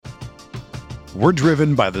We're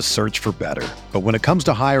driven by the search for better. But when it comes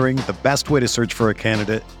to hiring, the best way to search for a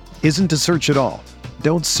candidate isn't to search at all.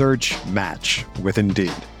 Don't search, match with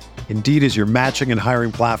Indeed. Indeed is your matching and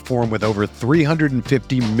hiring platform with over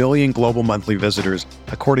 350 million global monthly visitors,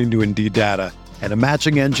 according to Indeed data, and a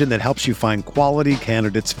matching engine that helps you find quality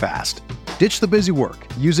candidates fast. Ditch the busy work.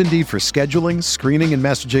 Use Indeed for scheduling, screening, and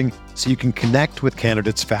messaging so you can connect with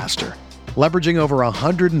candidates faster. Leveraging over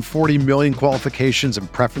 140 million qualifications and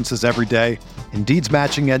preferences every day, Indeed's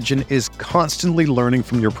matching engine is constantly learning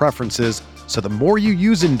from your preferences, so the more you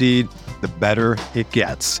use Indeed, the better it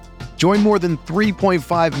gets. Join more than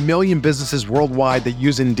 3.5 million businesses worldwide that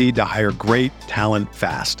use Indeed to hire great talent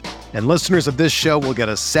fast. And listeners of this show will get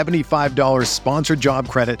a $75 sponsored job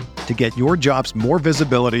credit to get your jobs more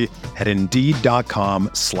visibility at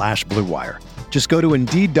Indeed.com/Blue Wire. Just go to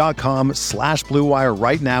Indeed.com/Blue Wire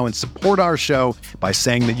right now and support our show by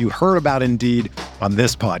saying that you heard about Indeed on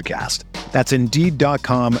this podcast. That's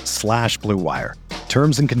Indeed.com/Blue Wire.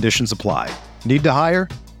 Terms and conditions apply. Need to hire?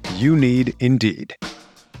 You need Indeed.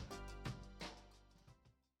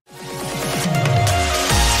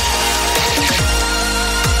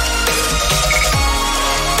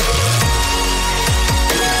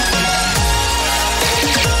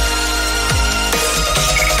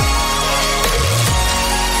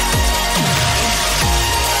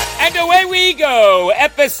 Away we go,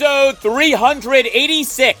 episode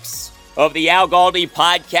 386 of the Al Galdi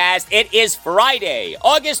podcast. It is Friday,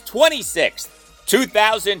 August 26th,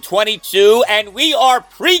 2022, and we are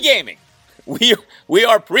pre-gaming. We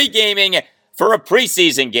are pre-gaming for a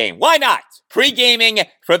preseason game. Why not? Pre-gaming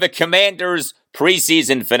for the Commanders'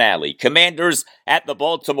 preseason finale. Commanders at the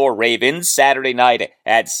Baltimore Ravens, Saturday night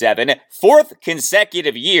at 7. Fourth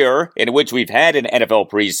consecutive year in which we've had an NFL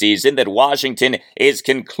preseason that Washington is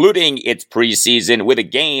concluding its preseason with a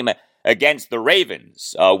game against the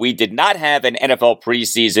Ravens. We did not have an NFL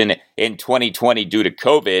preseason in 2020 due to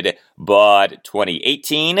COVID, but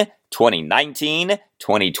 2018, 2019,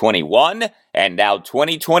 2021, and now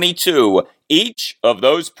 2022, each of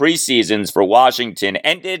those preseasons for Washington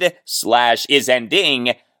is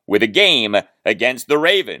ending with a game against the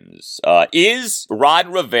Ravens. Is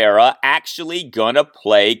Ron Rivera actually gonna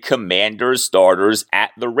play Commanders starters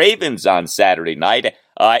at the Ravens on Saturday night,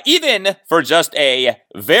 even for just a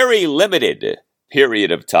very limited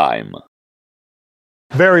period of time?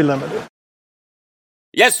 Very limited.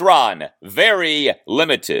 Yes, Ron, very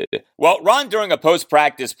limited. Well, Ron, during a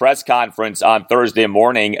post-practice press conference on Thursday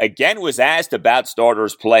morning, again was asked about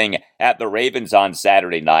starters playing at the Ravens on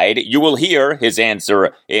Saturday night. You will hear his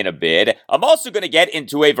answer in a bit. I'm also going to get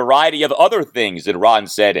into a variety of other things that Ron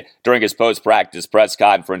said during his post-practice press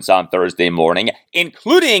conference on Thursday morning,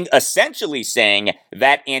 including essentially saying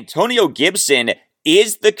that Antonio Gibson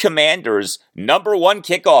is the Commanders' number one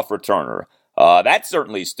kickoff returner. That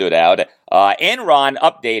certainly stood out. And Ron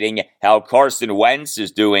updating how Carson Wentz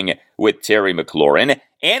is doing with Terry McLaurin.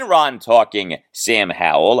 And Ron talking Sam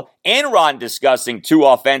Howell. And Ron discussing two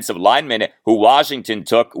offensive linemen who Washington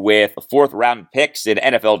took with fourth-round picks in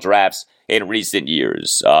NFL drafts in recent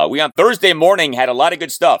years. We on Thursday morning had a lot of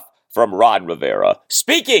good stuff from Ron Rivera.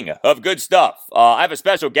 Speaking of good stuff, I have a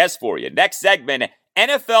special guest for you. Next segment,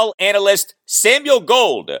 NFL analyst Samuel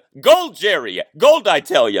Gold. Gold, Jerry. Gold, I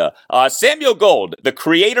tell you. Samuel Gold, the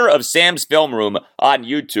creator of Sam's Film Room on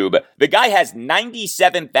YouTube. The guy has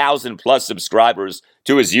 97,000 plus subscribers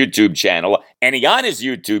to his YouTube channel, and he on his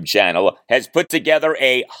YouTube channel has put together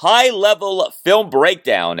a high-level film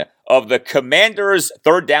breakdown of the Commanders'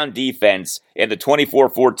 third down defense in the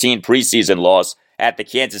 24-14 preseason loss at the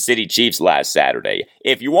Kansas City Chiefs last Saturday.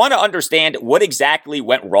 If you want to understand what exactly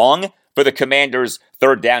went wrong for the Commanders'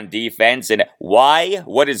 third down defense and why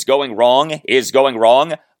what is going wrong,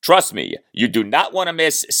 trust me, you do not want to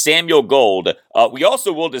miss Samuel Gold. We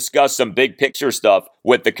also will discuss some big picture stuff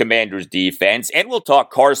with the Commanders' defense, and we'll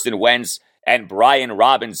talk Carson Wentz and Brian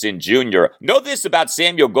Robinson Jr. Know this about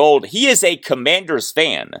Samuel Gold, he is a Commanders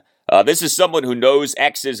fan. This is someone who knows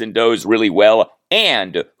X's and O's really well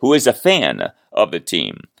and who is a fan of the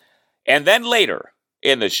team. And then later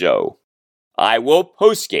in the show, I will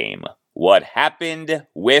postgame what happened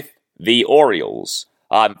with the Orioles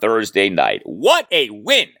on Thursday night. What a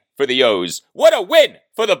win for the O's. What a win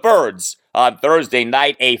for the Birds on Thursday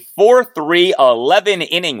night. A 4-3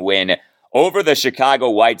 11-inning win over the Chicago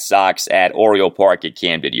White Sox at Oriole Park at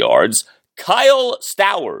Camden Yards. Kyle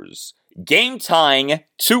Stowers, game-tying,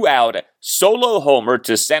 two-out, solo homer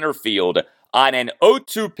to center field on an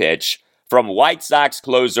 0-2 pitch from White Sox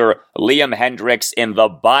closer Liam Hendriks in the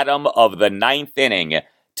bottom of the ninth inning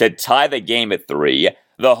to tie the game at 3.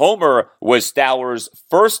 The homer was Stowers'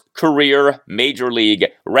 first career Major League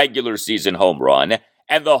regular season home run,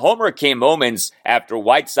 and the homer came moments after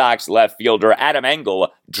White Sox left fielder Adam Engel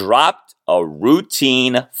dropped a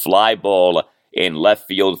routine fly ball in left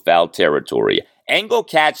field foul territory. Engel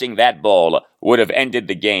catching that ball would have ended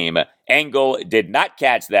the game. Engel did not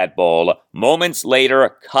catch that ball. Moments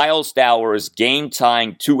later, Kyle Stowers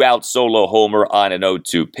game-tying two-out solo homer on an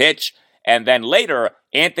 0-2 pitch. And then later,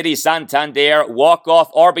 Anthony Santander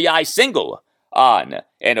walk-off RBI single on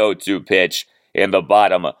an 0-2 pitch in the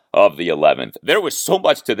bottom of the 11th. There was so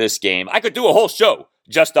much to this game. I could do a whole show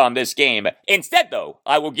just on this game. Instead, though,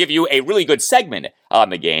 I will give you a really good segment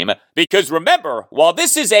on the game, because remember, while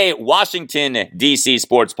this is a Washington, D.C.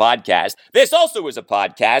 sports podcast, this also is a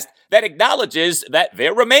podcast that acknowledges that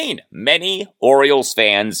there remain many Orioles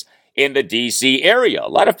fans in the D.C. area. A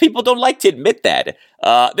lot of people don't like to admit that.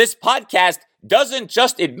 This podcast doesn't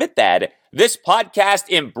just admit that. This podcast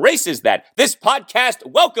embraces that. This podcast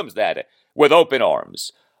welcomes that with open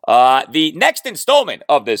arms. The next installment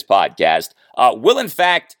of this podcast will, in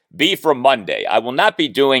fact, be from Monday. I will not be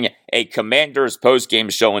doing a Commanders post-game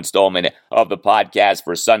show installment of the podcast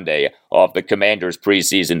for Sunday of the Commanders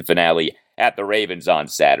preseason finale at the Ravens on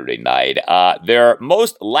Saturday night. There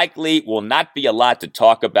most likely will not be a lot to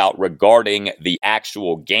talk about regarding the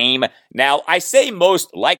actual game. Now, I say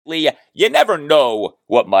most likely, you never know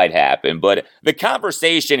what might happen, but the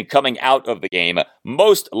conversation coming out of the game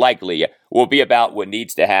most likely will be about what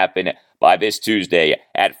needs to happen by this Tuesday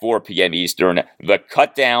at 4 p.m. Eastern, the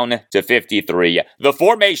cut down to 53, the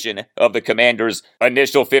formation of the Commanders'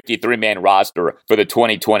 initial 53-man roster for the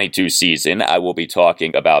 2022 season. I will be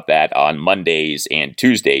talking about that on Mondays and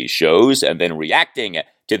Tuesdays shows, and then reacting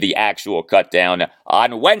to the actual cut down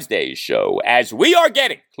on Wednesday's show, as we are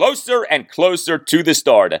getting closer and closer to the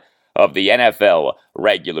start of the NFL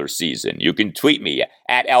regular season. You can tweet me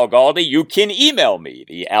at Al Galdi. You can email me,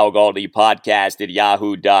 the Al Galdi podcast at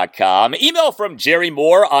yahoo.com. Email from Jerry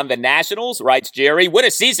Moore on the Nationals. Writes Jerry, what a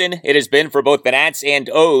season it has been for both the Nats and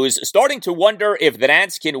O's. Starting to wonder if the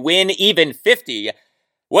Nats can win even 50.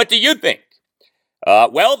 What do you think?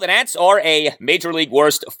 Well, the Nats are a Major League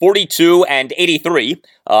worst 42-83.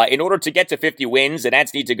 In order to get to 50 wins, the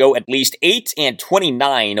Nats need to go at least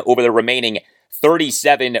 8-29 over the remaining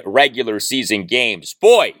 37 regular season games.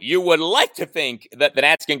 Boy, you would like to think that the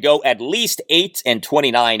Nats can go at least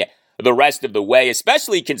 8-29 the rest of the way,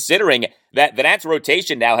 especially considering that the Nats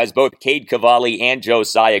rotation now has both Cade Cavalli and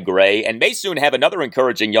Josiah Gray, and may soon have another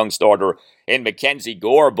encouraging young starter in Mackenzie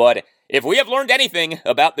Gore. But if we have learned anything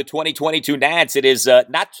about the 2022 Nats, it is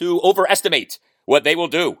not to overestimate what they will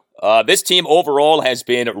do. This team overall has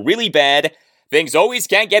been really bad. Things always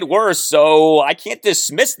can get worse, so I can't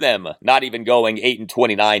dismiss them not even going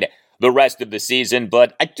 8-29 the rest of the season,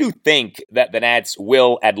 but I do think that the Nats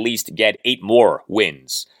will at least get 8 more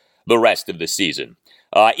wins the rest of the season.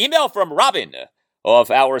 Email from Robin of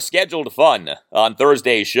our scheduled fun on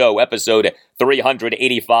Thursday's show, episode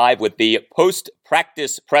 385, with the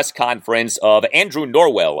post-practice press conference of Andrew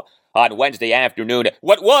Norwell on Wednesday afternoon.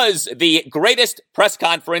 What was the greatest press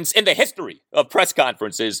conference in the history of press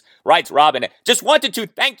conferences, writes Robin. Just wanted to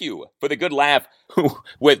thank you for the good laugh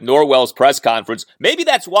with Norwell's press conference. Maybe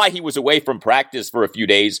that's why he was away from practice for a few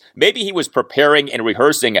days. Maybe he was preparing and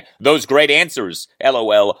rehearsing those great answers,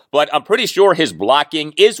 LOL. But I'm pretty sure his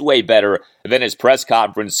blocking is way better than his press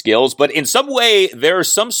conference skills. But in some way, there's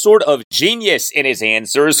some sort of genius in his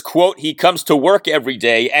answers. Quote, he comes to work every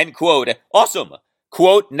day, end quote. Awesome.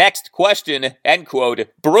 Quote, next question, end quote,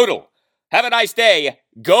 brutal. Have a nice day.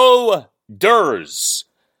 Go Durs.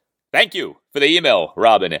 Thank you for the email,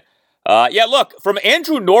 Robin. Look, from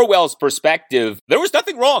Andrew Norwell's perspective, there was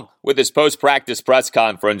nothing wrong with his post-practice press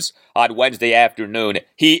conference on Wednesday afternoon.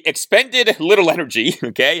 He expended little energy,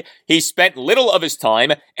 okay? He spent little of his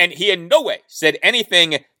time, and he in no way said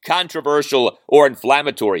anything controversial or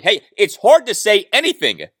inflammatory. Hey, it's hard to say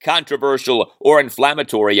anything controversial or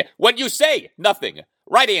inflammatory when you say nothing.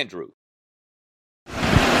 Right, Andrew?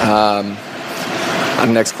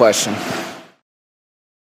 Next question.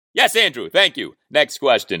 Yes, Andrew, thank you. Next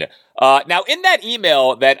question. Now, in that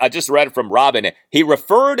email that I just read from Robin, he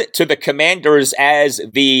referred to the Commanders as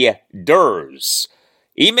the Durs.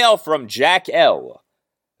 Email from Jack L.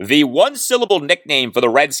 The one-syllable nickname for the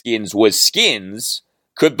Redskins was Skins.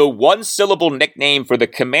 Could the one-syllable nickname for the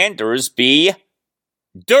Commanders be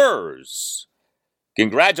Durs?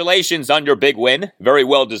 Congratulations on your big win. Very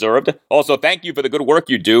well deserved. Also, thank you for the good work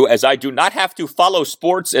you do, as I do not have to follow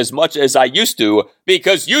sports as much as I used to,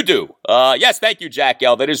 because you do. Yes, thank you, Jack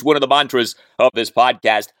L. That is one of the mantras of this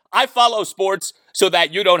podcast. I follow sports so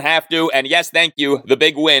that you don't have to. And yes, thank you, the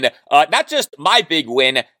big win. Not just my big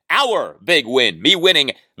win, our big win. Me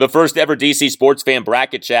winning the first ever DC Sports Fan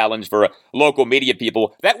Bracket Challenge for local media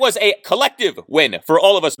people. That was a collective win for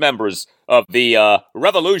all of us members of the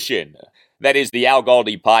revolution that is the Al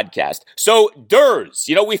Galdi podcast. So, Durs,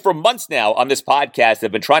 we for months now on this podcast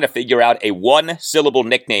have been trying to figure out a one-syllable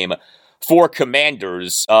nickname for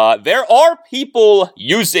Commanders. There are people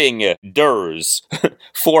using Durs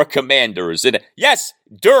for Commanders. And yes,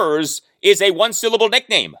 Durs is a one-syllable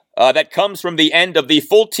nickname that comes from the end of the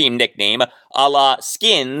full team nickname, a la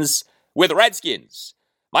Skins with Redskins.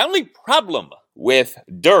 My only problem with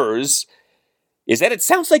Durs is that it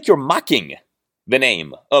sounds like you're mocking the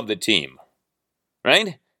name of the team.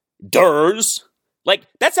 Right? Durs. Like,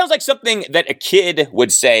 that sounds like something that a kid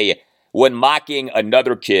would say when mocking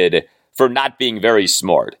another kid for not being very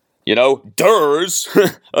smart.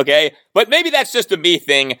 Durs. Okay? But maybe that's just a me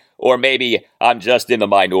thing, or maybe I'm just in the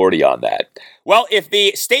minority on that. Well, if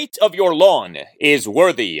the state of your lawn is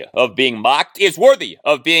worthy of being mocked, is worthy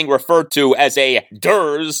of being referred to as a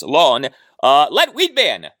Durs lawn, let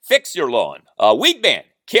Weedman fix your lawn. Weedman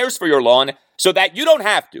cares for your lawn so that you don't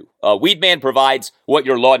have to. Weedman provides what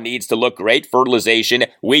your lawn needs to look great: fertilization,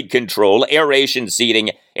 weed control, aeration,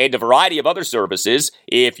 seeding, and a variety of other services.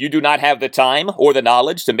 If you do not have the time or the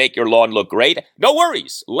knowledge to make your lawn look great, no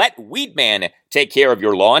worries. Let Weedman take care of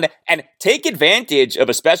your lawn and take advantage of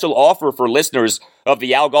a special offer for listeners of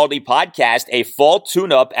the Al Galdi podcast: a fall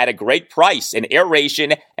tune-up at a great price, an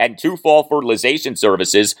aeration and 2 fall fertilization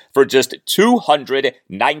services for just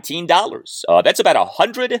 $219. That's about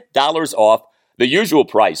 $100 off the usual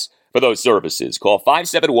price for those services. Call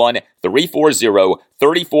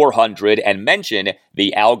 571-340-3400 and mention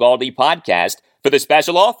the Al Galdi podcast for the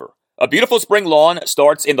special offer. A beautiful spring lawn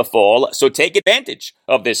starts in the fall, so take advantage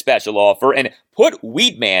of this special offer and put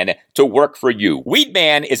Weedman to work for you.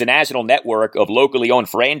 Weedman is a national network of locally owned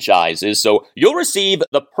franchises, so you'll receive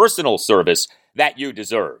the personal service that you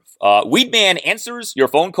deserve. Weedman answers your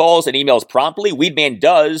phone calls and emails promptly. Weedman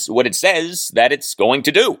does what it says that it's going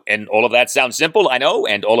to do. And all of that sounds simple, I know,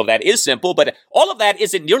 and all of that is simple, but all of that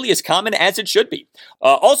isn't nearly as common as it should be.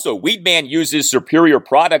 Also, Weedman uses superior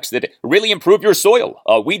products that really improve your soil.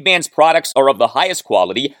 Weedman's products are of the highest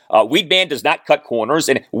quality. Weedman does not cut corners,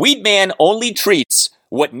 and Weedman only treats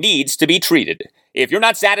what needs to be treated. If you're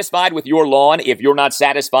not satisfied with your lawn, if you're not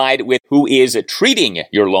satisfied with who is treating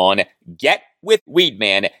your lawn, get with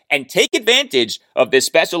Weedman and take advantage of this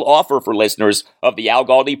special offer for listeners of the Al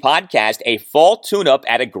Galdi podcast: a fall tune-up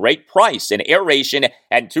at a great price, an aeration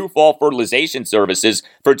and 2 fall fertilization services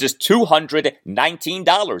for just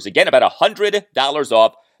 $219. Again, about $100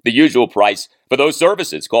 off the usual price for those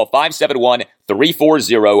services. Call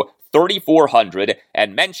 571-340-3400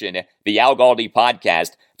 and mention the Al Galdi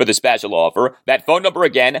podcast for the special offer. That phone number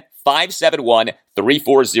again,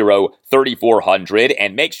 571-340-3400,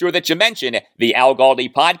 and make sure that you mention the Al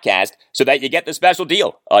Galdi podcast so that you get the special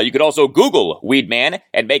deal. You could also Google Weedman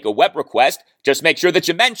and make a web request. Just make sure that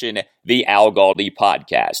you mention the Al Galdi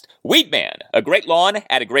podcast. Weedman, a great lawn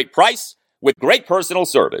at a great price with great personal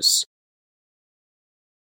service.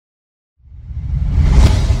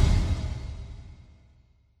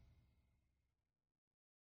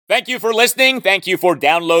 Thank you for listening. Thank you for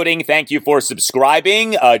downloading. Thank you for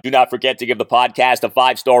subscribing. Do not forget to give the podcast a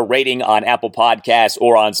 5-star rating on Apple Podcasts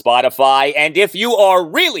or on Spotify. And if you are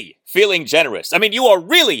really feeling generous, you are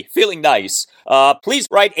really feeling nice, please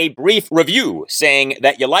write a brief review saying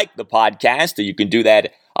that you like the podcast. You can do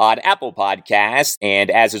that on Apple Podcasts.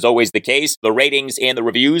 And as is always the case, the ratings and the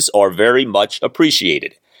reviews are very much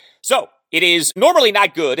appreciated. So, it is normally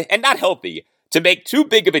not good and not healthy to make too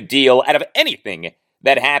big of a deal out of anything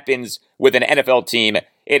that happens with an NFL team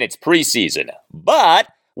in its preseason. But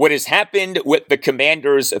what has happened with the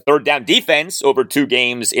Commanders' third down defense over 2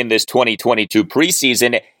 games in this 2022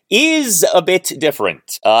 preseason is a bit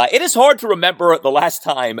different. It is hard to remember the last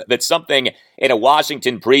time that something in a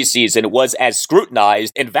Washington preseason was as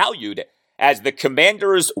scrutinized and valued as the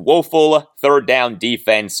Commanders' woeful third down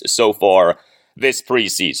defense so far this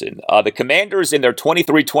preseason. The Commanders, in their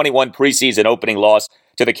 23-21 preseason opening loss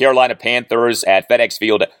to the Carolina Panthers at FedEx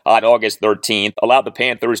Field on August 13th, allowed the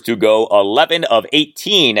Panthers to go 11 of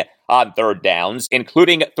 18 on third downs,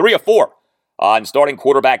 including 3 of 4 on starting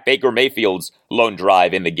quarterback Baker Mayfield's lone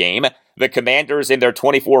drive in the game. The Commanders, in their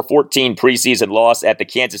 24-14 preseason loss at the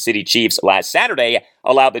Kansas City Chiefs last Saturday,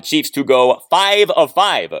 allowed the Chiefs to go 5 of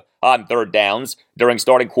 5 on third downs during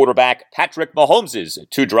starting quarterback Patrick Mahomes'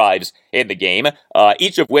 2 drives in the game,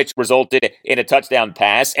 each of which resulted in a touchdown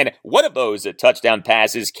pass, and one of those touchdown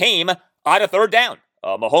passes came on a third down.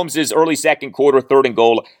 Mahomes' early second quarter, 3rd and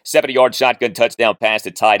goal, 70-yard shotgun touchdown pass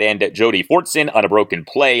to tight end Jody Fortson on a broken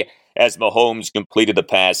play as Mahomes completed the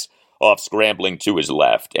pass off scrambling to his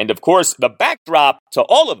left. And of course, the backdrop to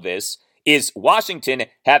all of this is Washington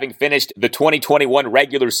having finished the 2021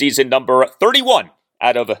 regular season number 31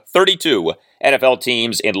 out of 32 NFL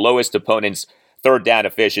teams in lowest opponents' third down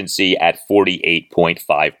efficiency at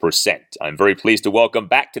 48.5%. I'm very pleased to welcome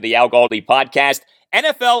back to the Al Galdi podcast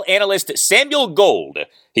NFL analyst Samuel Gold.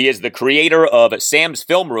 He is the creator of Sam's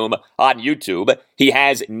Film Room on YouTube. He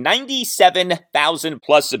has 97,000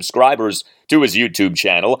 plus subscribers to his YouTube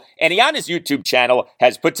channel, and he on his YouTube channel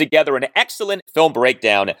has put together an excellent film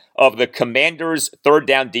breakdown of the Commanders' third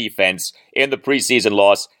down defense in the preseason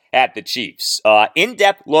loss at the Chiefs.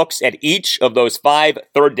 In-depth looks at each of those 5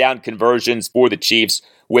 third down conversions for the Chiefs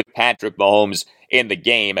with Patrick Mahomes in the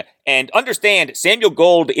game. And understand, Samuel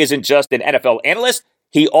Gold isn't just an NFL analyst,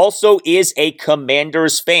 he also is a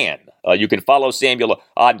Commanders fan. You can follow Samuel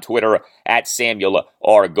on Twitter at Samuel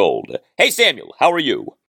R. Gold. Hey, Samuel, how are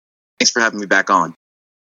you? Thanks for having me back on.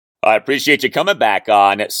 I appreciate you coming back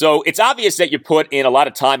on. So it's obvious that you put in a lot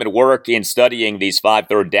of time and work in studying these 5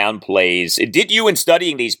 third down plays. Did you, in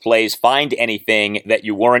studying these plays, find anything that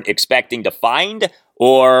you weren't expecting to find?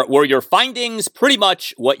 Or were your findings pretty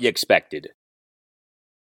much what you expected?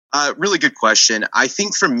 Really good question. I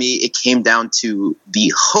think for me, it came down to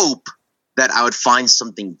the hope that I would find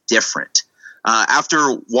something different.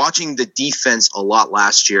 After watching the defense a lot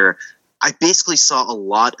last year, I basically saw a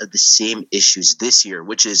lot of the same issues this year,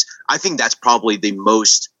 which is, I think that's probably the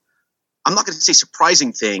most, I'm not going to say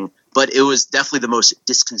surprising thing, but it was definitely the most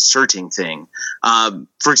disconcerting thing.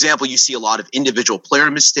 For example, you see a lot of individual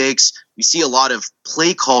player mistakes. You see a lot of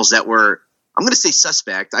play calls that were, I'm going to say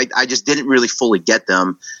suspect. I just didn't really fully get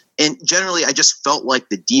them. And generally, I just felt like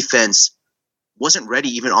the defense wasn't ready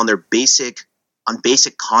even on their basic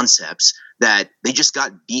concepts, that they just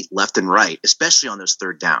got beat left and right, especially on those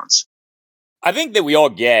third downs. I think that we all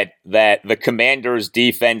get that the Commanders'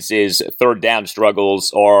 defense's third down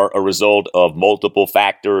struggles are a result of multiple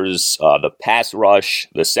factors, the pass rush,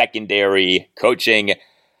 the secondary, coaching.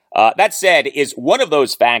 That said, is one of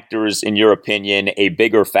those factors, in your opinion, a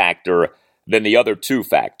bigger factor than the other 2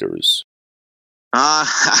 factors?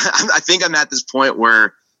 I think I'm at this point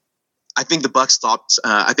where I think the buck stops.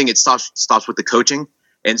 I think it stops with the coaching,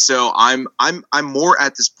 and so I'm more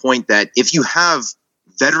at this point that if you have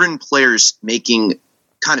veteran players making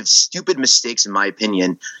kind of stupid mistakes, in my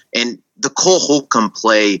opinion, and the Cole Holcomb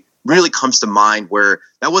play really comes to mind, where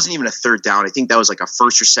that wasn't even a third down. I think that was like a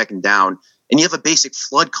first or second down, and you have a basic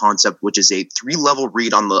flood concept, which is a 3-level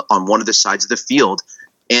read on one of the sides of the field,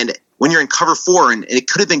 and when you're in cover 4, and it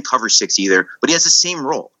could have been cover 6 either, but he has the same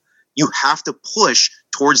role. You have to push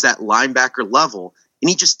towards that linebacker level, and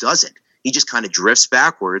he just doesn't. He just kind of drifts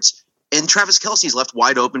backwards, and Travis Kelce is left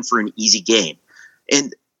wide open for an easy game.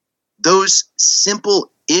 And those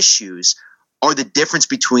simple issues are the difference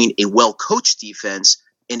between a well-coached defense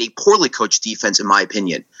and a poorly coached defense, in my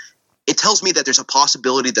opinion. It tells me that there's a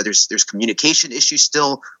possibility that there's communication issues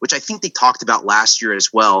still, which I think they talked about last year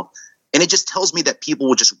as well. And it just tells me that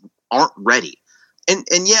people just aren't ready. And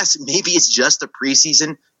yes, maybe it's just a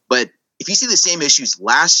preseason, but if you see the same issues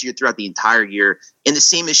last year throughout the entire year and the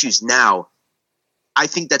same issues now, I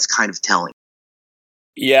think that's kind of telling.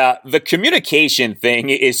 Yeah, the communication thing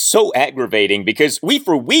is so aggravating because we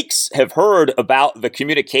for weeks have heard about the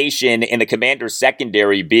communication in the Commanders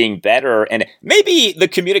secondary being better, and maybe the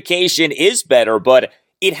communication is better, but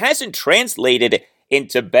it hasn't translated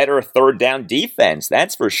into better third down defense,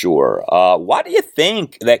 that's for sure. Why do you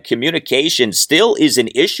think that communication still is an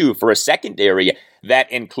issue for a secondary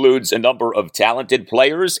that includes a number of talented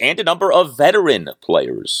players and a number of veteran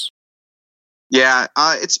players? Yeah,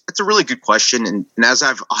 it's a really good question, and as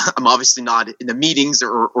I'm obviously not in the meetings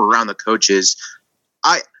or around the coaches,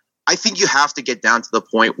 I think you have to get down to the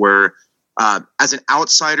point where, as an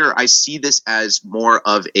outsider, I see this as more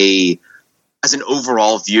of an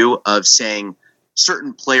overall view of saying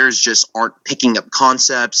certain players just aren't picking up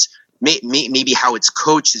concepts. Maybe how it's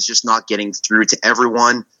coached is just not getting through to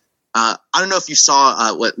everyone. I don't know if you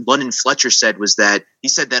saw what London Fletcher said, was that he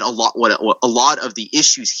said that a lot of the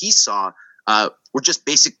issues he saw were just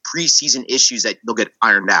basic preseason issues that they'll get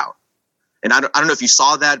ironed out. And I don't know if you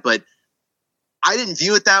saw that, but I didn't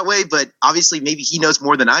view it that way. But obviously, maybe he knows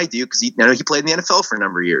more than I do because he played in the NFL for a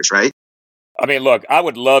number of years, right? I mean, look, I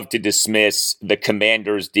would love to dismiss the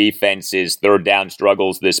Commanders' defense's third down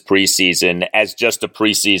struggles this preseason as just a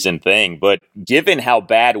preseason thing. But given how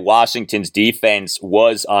bad Washington's defense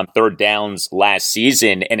was on third downs last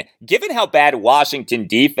season, and given how bad Washington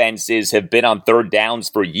defenses have been on third downs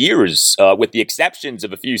for years, with the exceptions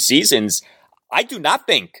of a few seasons, I do not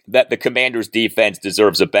think that the Commanders' defense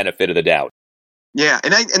deserves a benefit of the doubt. Yeah,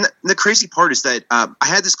 and the crazy part is that I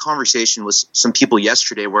had this conversation with some people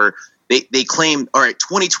yesterday where they claimed, all right,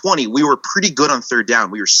 2020, we were pretty good on third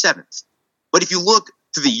down. We were 7th. But if you look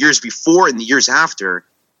to the years before and the years after,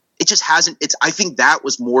 it just hasn't. I think that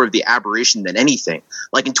was more of the aberration than anything.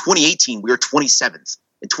 Like in 2018, we were 27th.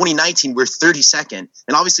 In 2019, we were 32nd.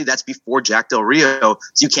 And obviously that's before Jack Del Rio.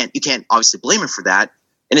 So you can't obviously blame him for that.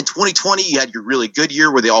 And in 2020, you had your really good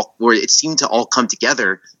year where it seemed to all come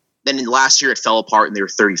together. Then in last year, it fell apart and they were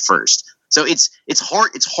 31st. So it's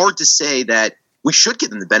hard to say that we should give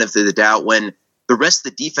them the benefit of the doubt when the rest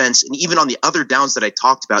of the defense and even on the other downs that I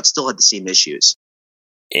talked about still had the same issues.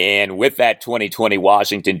 And with that 2020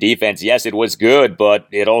 Washington defense, yes, it was good, but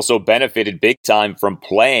it also benefited big time from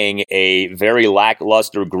playing a very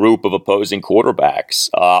lackluster group of opposing quarterbacks.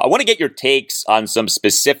 I want to get your takes on some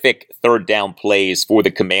specific third down plays for the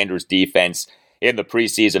Commanders defense in the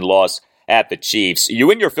preseason loss at the Chiefs. You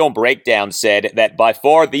in your film breakdown said that by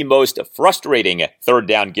far the most frustrating third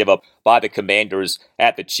down give up by the Commanders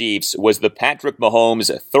at the Chiefs was the Patrick Mahomes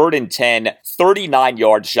 3rd and 10,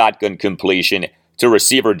 39-yard shotgun completion to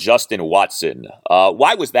receiver Justin Watson.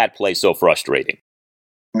 Why was that play so frustrating?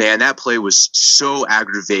 Man, that play was so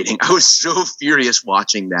aggravating. I was so furious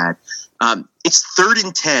watching that. It's 3rd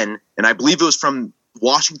and 10, and I believe it was from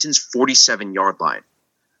Washington's 47-yard line.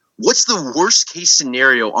 What's the worst case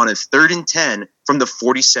scenario on a 3rd and 10 from the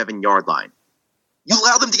 47-yard line? You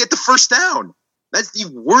allow them to get the first down. That's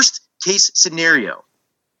the worst case scenario.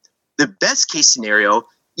 The best case scenario,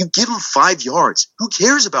 you give them 5 yards. Who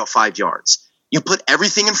cares about 5 yards? You put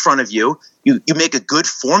everything in front of you. You make a good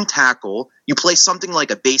form tackle. You play something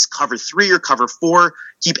like a base cover 3 or cover 4.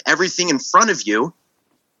 Keep everything in front of you.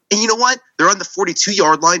 And you know what? They're on the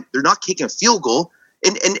 42-yard line. They're not kicking a field goal.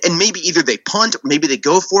 And maybe either they punt, or maybe they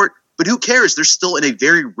go for it, but who cares? They're still in a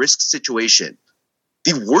very risk situation.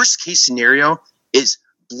 The worst case scenario is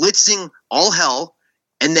blitzing all hell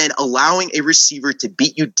and then allowing a receiver to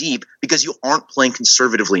beat you deep because you aren't playing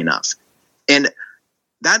conservatively enough. And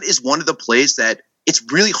that is one of the plays that it's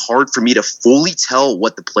really hard for me to fully tell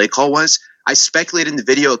what the play call was. I speculated in the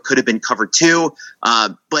video it could have been cover 2,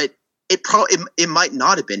 but it might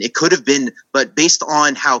not have been. It could have been, but based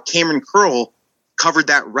on how Cameron Curl covered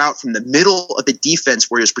that route from the middle of the defense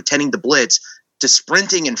where he was pretending to blitz to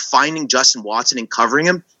sprinting and finding Justin Watson and covering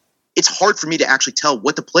him, it's hard for me to actually tell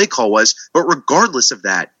what the play call was. But regardless of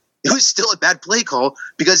that, it was still a bad play call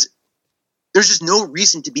because there's just no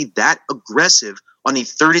reason to be that aggressive on a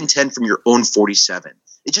 3rd and 10 from your own 47.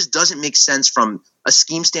 It just doesn't make sense from a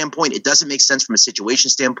scheme standpoint. It doesn't make sense from a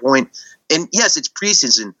situation standpoint. And yes, it's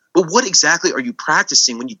preseason, but what exactly are you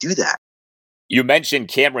practicing when you do that? You mentioned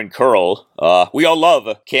Cameron Curl. We all love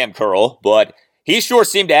Cam Curl, but he sure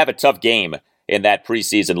seemed to have a tough game in that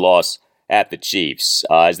preseason loss at the Chiefs.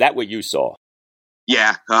 Is that what you saw?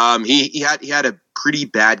 Yeah, he had a pretty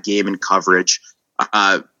bad game in coverage.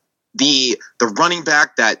 The running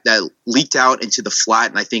back that leaked out into the flat,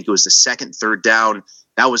 and I think it was the second, third down,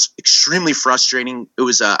 that was extremely frustrating. It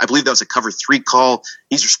was, I believe that was a cover 3 call.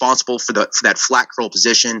 He's responsible for that flat curl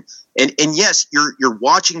position. And yes, you're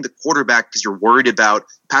watching the quarterback because you're worried about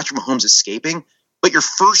Patrick Mahomes escaping, but your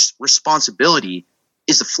first responsibility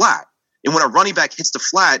is the flat. And when a running back hits the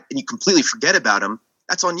flat and you completely forget about him,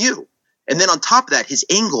 that's on you. And then on top of that, his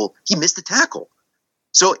angle, he missed the tackle.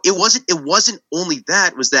 So it wasn't only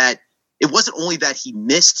that he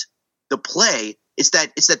missed the play. It's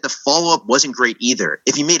that the follow-up wasn't great either.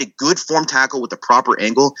 If he made a good form tackle with the proper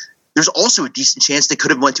angle, there's also a decent chance they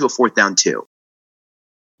could have went to a 4th down too.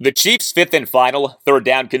 The Chiefs' 5th and final third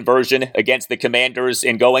down conversion against the Commanders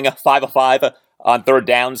in going 5-5 on third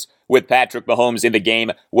downs with Patrick Mahomes in the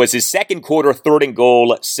game was his second quarter 3rd and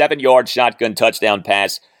goal, 7-yard shotgun touchdown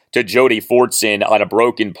pass to Jody Fortson on a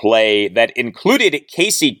broken play that included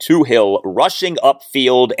Casey Toohill rushing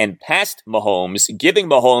upfield and past Mahomes, giving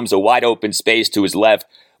Mahomes a wide open space to his left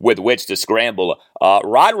with which to scramble.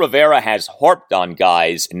 Ron Rivera has harped on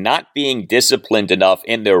guys not being disciplined enough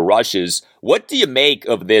in their rushes. What do you make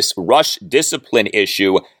of this rush discipline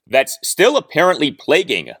issue that's still apparently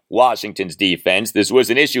plaguing Washington's defense? This was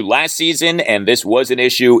an issue last season, and this was an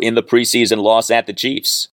issue in the preseason loss at the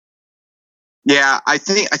Chiefs. Yeah, I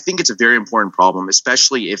think it's a very important problem,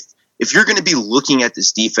 especially if if you're going to be looking at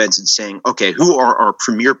this defense and saying, okay, who are our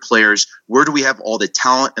premier players? Where do we have all the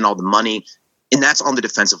talent and all the money? And that's on the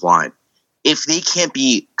defensive line. If they can't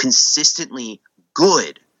be consistently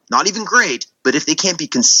good, not even great, but if they can't be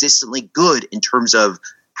consistently good in terms of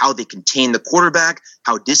how they contain the quarterback,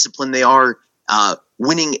 how disciplined they are,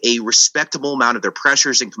 winning a respectable amount of their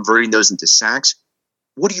pressures and converting those into sacks,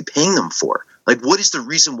 what are you paying them for? Like, what is the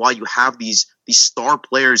reason why you have these star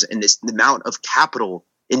players and this amount of capital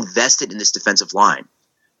invested in this defensive line?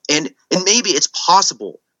 And maybe it's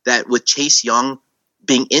possible that with Chase Young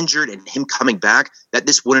being injured and him coming back, that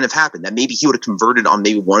this wouldn't have happened, that maybe he would have converted on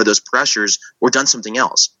maybe one of those pressures or done something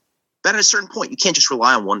else. But at a certain point, you can't just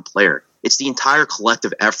rely on one player. It's the entire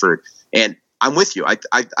collective effort. And I'm with you. I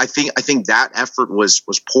think that effort was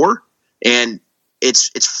poor, and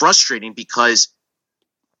it's frustrating because,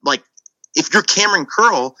 like, if you're Cameron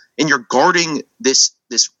Curl and you're guarding this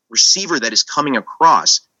receiver that is coming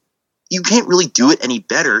across, you can't really do it any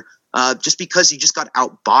better just because he just got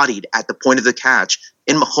outbodied at the point of the catch.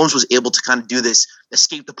 And Mahomes was able to kind of do this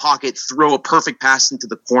escape the pocket, throw a perfect pass into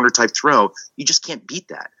the corner type throw. You just can't beat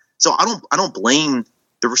that. So I don't blame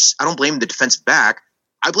the defensive back.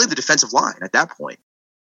 I blame the defensive line at that point.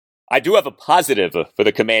 I do have a positive for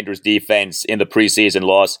the Commanders' defense in the preseason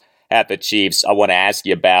loss at the Chiefs. I want to ask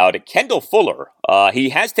you about Kendall Fuller. He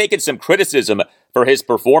has taken some criticism for his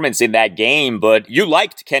performance in that game, but you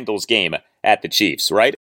liked Kendall's game at the Chiefs,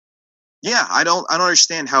 right? Yeah, I don't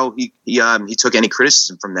understand how he took any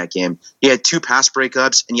criticism from that game. He had 2 pass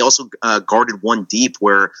breakups, and he also guarded one deep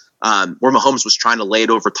where Mahomes was trying to lay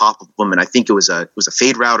it over top of him, and I think it was a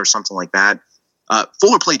fade route or something like that.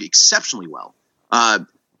 Fuller played exceptionally well.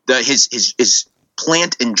 His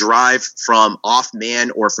plant and drive from off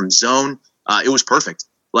man or from zone, it was perfect.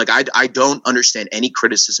 Like, I don't understand any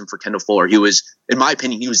criticism for Kendall Fuller. He was, in my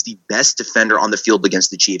opinion, he was the best defender on the field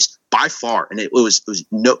against the Chiefs by far, and there was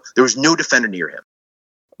no defender near him.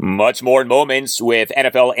 Much more in moments with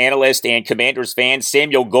NFL analyst and Commanders fan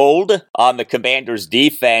Samuel Gold on the Commanders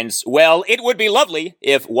defense. Well, it would be lovely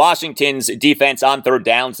if Washington's defense on third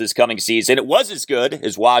downs this coming season was as good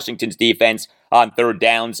as Washington's defense on third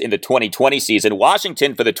downs in the 2020 season.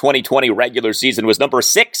 Washington for the 2020 regular season was number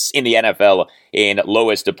 6 in the NFL in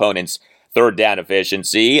lowest opponents' third down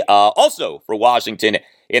efficiency. Also for Washington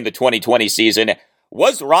in the 2020 season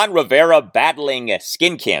was Ron Rivera battling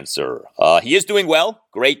skin cancer. He is doing well.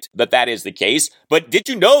 Great that is the case. But did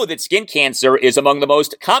you know that skin cancer is among the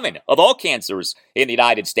most common of all cancers in the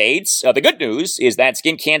United States? The good news is that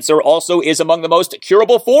skin cancer also is among the most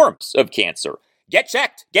curable forms of cancer. Get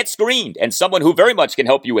checked, get screened, and someone who very much can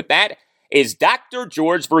help you with that is Dr.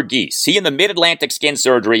 George Verghese. He and the Mid-Atlantic Skin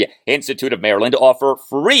Surgery Institute of Maryland offer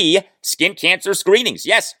free skin cancer screenings.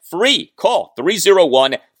 Yes, free. Call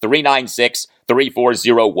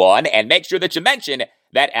 301-396-3401 and make sure that you mention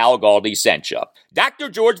that Al Galdi sent you. Dr.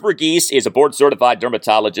 George Verghese is a board-certified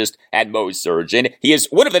dermatologist and Mohs surgeon. He is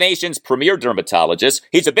one of the nation's premier dermatologists.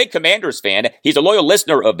 He's a big Commanders fan. He's a loyal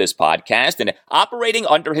listener of this podcast, and operating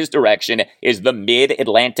under his direction is the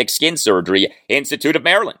Mid-Atlantic Skin Surgery Institute of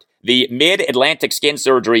Maryland. The Mid-Atlantic Skin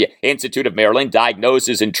Surgery Institute of Maryland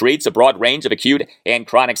diagnoses and treats a broad range of acute and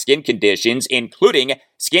chronic skin conditions, including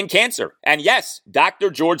skin cancer. And yes,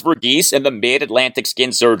 Dr. George Verghese and the Mid-Atlantic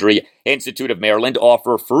Skin Surgery Institute of Maryland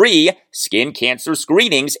offer free skin cancer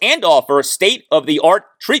screenings and offer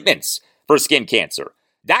state-of-the-art treatments for skin cancer.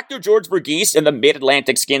 Dr. George Verghese and the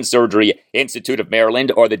Mid-Atlantic Skin Surgery Institute of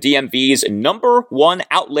Maryland are the DMV's #1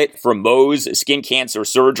 outlet for Mohs skin cancer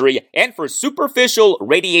surgery and for superficial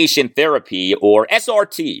radiation therapy, or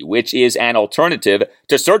SRT, which is an alternative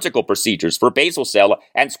to surgical procedures for basal cell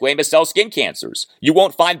and squamous cell skin cancers. You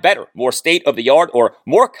won't find better, more state-of-the-art, or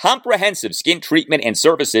more comprehensive skin treatment and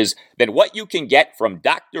services than what you can get from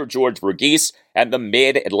Dr. George Verghese and the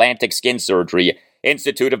Mid-Atlantic Skin Surgery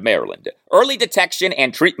Institute of Maryland. Early detection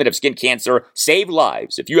and treatment of skin cancer save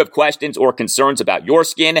lives. If you have questions or concerns about your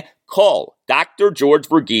skin, call Dr. George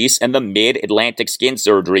Verghese and the Mid-Atlantic Skin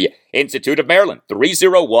Surgery Institute of Maryland,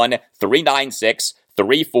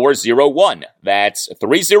 301-396-3401. That's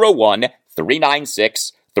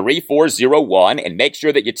 301-396-3401, and make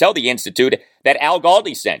sure that you tell the Institute that Al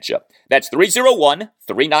Galdi sent you. That's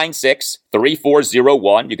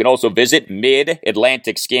 301-396-3401. You can also visit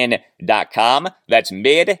midatlanticskin.com. That's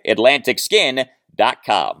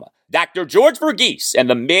midatlanticskin.com. Dr. George Verghese and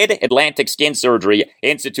the Mid-Atlantic Skin Surgery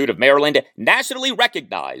Institute of Maryland, nationally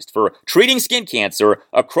recognized for treating skin cancer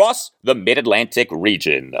across the Mid-Atlantic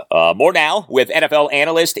region. More now with NFL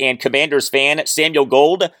analyst and Commanders fan Samuel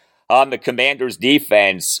Gold on the Commanders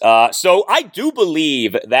defense. So I do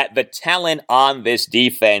believe that the talent on this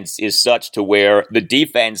defense is such to where the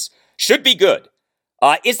defense should be good.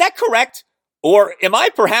 Is that correct? Or am I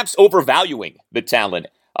perhaps overvaluing the talent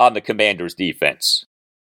on the Commanders' defense?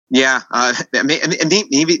 Yeah,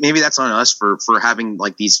 maybe that's on us for having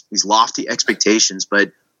like these lofty expectations,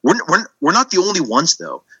 but we're not the only ones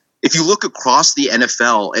though. If you look across the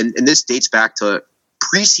NFL, and this dates back to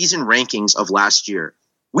preseason rankings of last year,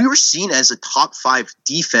 we were seen as a top 5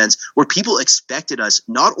 defense where people expected us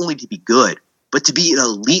not only to be good, but to be an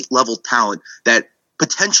elite level talent that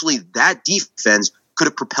potentially that defense could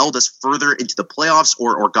have propelled us further into the playoffs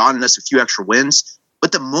or gotten us a few extra wins.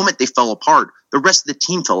 But the moment they fell apart, the rest of the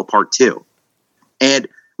team fell apart too. And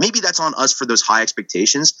maybe that's on us for those high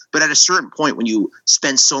expectations. But at a certain point, when you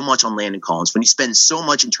spend so much on Landon Collins, when you spend so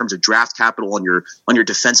much in terms of draft capital on your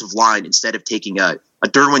defensive line, instead of taking a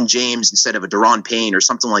Derwin James instead of a Daron Payne or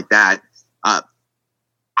something like that, I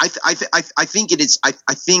think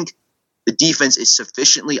the defense is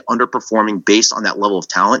sufficiently underperforming based on that level of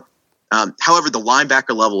talent. However, the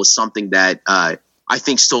linebacker level is something that I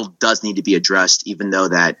think still does need to be addressed, even though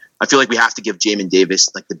that I feel like we have to give Jamin Davis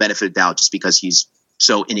like the benefit of the doubt just because he's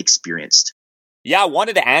so inexperienced. Yeah, I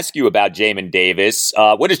wanted to ask you about Jamin Davis.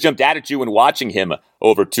 What has jumped out at you when watching him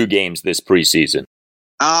over 2 games this preseason?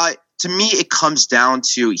 To me, it comes down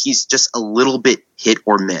to he's just a little bit hit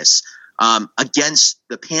or miss. Against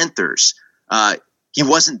the Panthers, he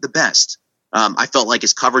wasn't the best. I felt like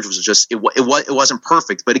his coverage was just it wasn't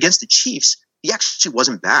perfect, but against the Chiefs, he actually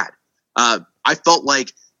wasn't bad. I felt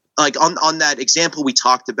like on that example we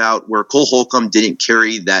talked about where Cole Holcomb didn't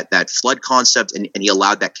carry that flood concept and he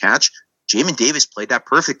allowed that catch, Jamin Davis played that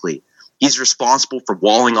perfectly. He's responsible for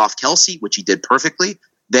walling off Kelsey, which he did perfectly.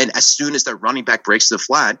 Then as soon as that running back breaks the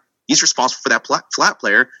flat, he's responsible for that flat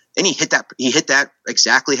player, and he hit that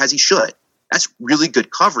exactly as he should. That's really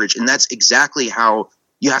good coverage, and that's exactly how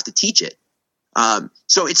you have to teach it.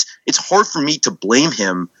 So it's hard for me to blame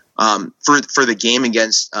him for the game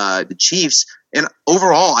against the Chiefs. And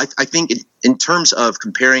overall, I think in terms of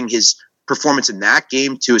comparing his performance in that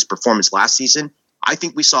game to his performance last season, I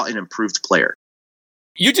think we saw an improved player.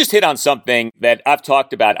 You just hit on something that I've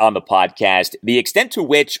talked about on the podcast, the extent to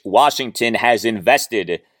which Washington has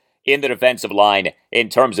invested in the defensive line in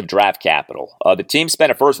terms of draft capital. The team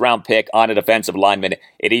spent a first-round pick on a defensive lineman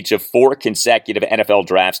in each of 4 consecutive NFL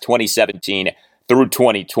drafts, 2017 through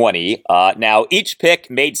 2020. Now, each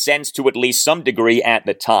pick made sense to at least some degree at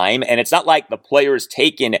the time, and it's not like the players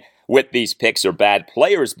taken with these picks are bad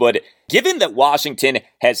players, but given that Washington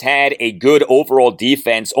has had a good overall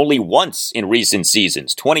defense only once in recent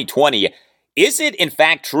seasons, 2020, is it in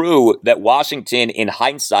fact true that Washington, in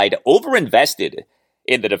hindsight, overinvested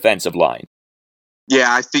in the defensive line? Yeah,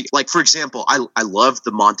 I think, like, for example, I love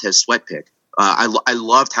the Montez Sweat pick. I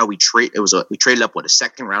loved how we traded up a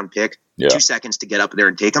second round pick, 2 seconds to get up there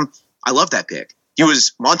and take him. I love that pick.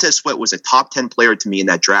 Montez Sweat was a top 10 player to me in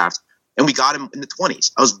that draft, and we got him in the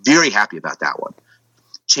 20s. I was very happy about that one.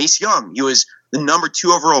 Chase Young, he was the number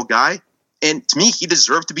 2 overall guy, and to me, he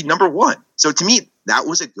deserved to be number 1. So to me, that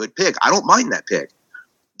was a good pick. I don't mind that pick.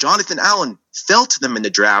 Jonathan Allen fell to them in the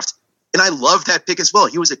draft, and I love that pick as well.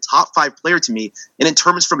 He was a top 5 player to me, and in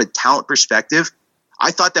terms from a talent perspective,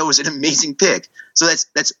 I thought that was an amazing pick. So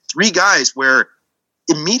that's 3 guys where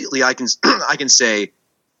immediately I can say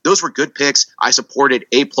those were good picks. I supported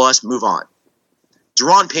A+, move on.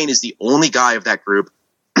 Daron Payne is the only guy of that group,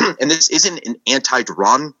 and this isn't an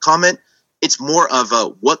anti-Daron comment. It's more of a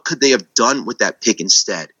what could they have done with that pick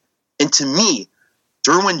instead. And to me,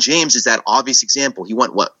 Derwin James is that obvious example. He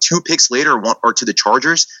went 2 picks later or to the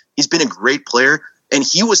Chargers. He's been a great player, and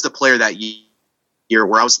he was the player that year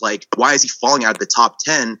where I was like, why is he falling out of the top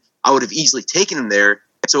 10? I would have easily taken him there.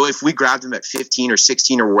 So if we grabbed him at 15 or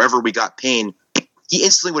 16 or wherever we got Payne, he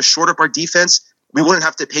instantly would short up our defense. We wouldn't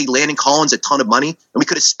have to pay Landon Collins a ton of money, and we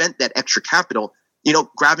could have spent that extra capital,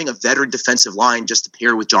 grabbing a veteran defensive line just to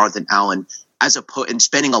pair with Jonathan Allen and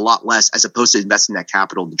spending a lot less as opposed to investing that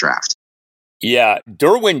capital in the draft. Yeah,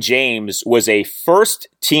 Derwin James was a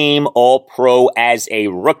first-team All-Pro as a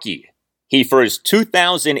rookie. He, for his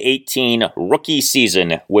 2018 rookie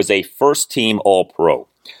season, was a first-team All-Pro.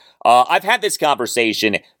 I've had this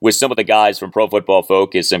conversation with some of the guys from Pro Football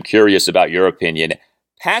Focus. I'm curious about your opinion.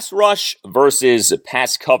 Pass rush versus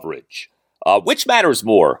pass coverage. Which matters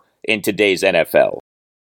more in today's NFL?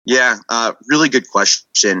 Yeah, really good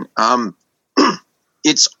question.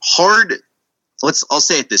 It's hard. I'll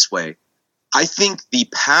say it this way. I think the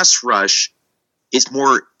pass rush is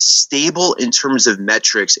more stable in terms of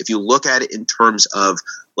metrics if you look at it in terms of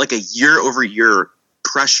like a year-over-year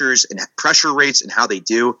pressures and pressure rates and how they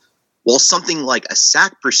do, while something like a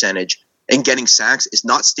sack percentage and getting sacks is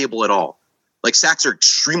not stable at all. Like, sacks are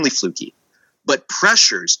extremely fluky. but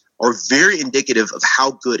pressures are very indicative of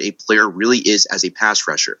how good a player really is as a pass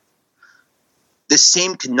rusher. The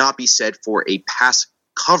same cannot be said for a pass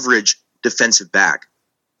coverage defensive back.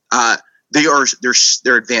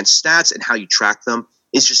 Their advanced stats and how you track them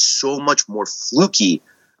is just so much more fluky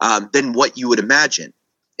than what you would imagine.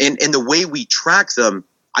 And the way we track them,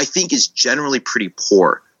 I think, is generally pretty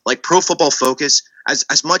poor. Like Pro Football Focus,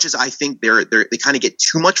 as much as I think they kind of get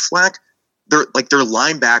too much flack, their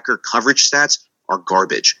linebacker coverage stats are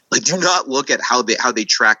garbage. Like, do not look at how they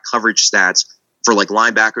track coverage stats for like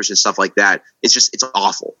linebackers and stuff like that. It's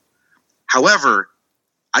awful. However,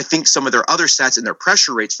 I think some of their other stats and their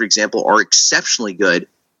pressure rates, for example, are exceptionally good,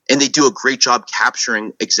 and they do a great job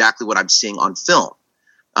capturing exactly what I'm seeing on film.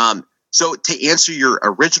 So to answer your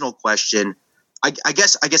original question, I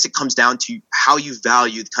guess it comes down to how you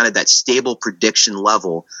value kind of that stable prediction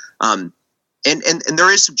level. And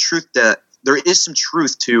there is some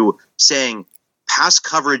truth to saying pass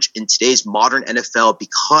coverage in today's modern NFL,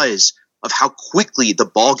 because of how quickly the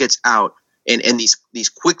ball gets out and these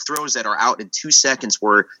quick throws that are out in 2 seconds,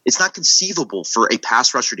 where it's not conceivable for a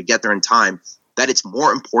pass rusher to get there in time, that it's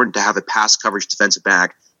more important to have a pass coverage defensive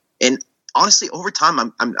back. And honestly, over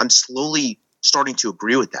time, I'm slowly starting to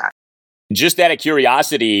agree with that. Just out of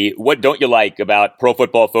curiosity, what don't you like about Pro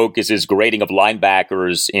Football Focus's grading of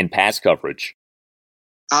linebackers in pass coverage?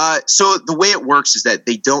 So the way it works is that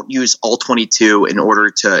they don't use all 22 in order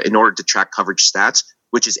to track coverage stats,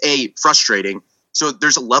 which is frustrating. So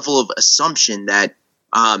there's a level of assumption that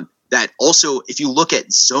that also, if you look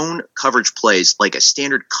at zone coverage plays, like a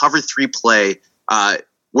standard cover 3 play,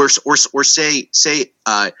 or say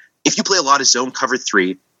if you play a lot of zone cover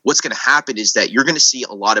 3, what's going to happen is that you're going to see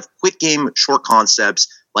a lot of quick game short concepts,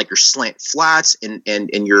 like your slant flats and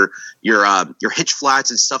your hitch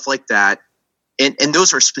flats and stuff like that. And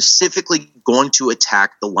those are specifically going to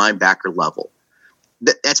attack the linebacker level.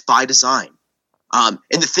 That's by design. And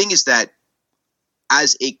the thing is that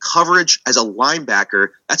as a linebacker,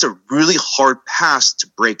 that's a really hard pass to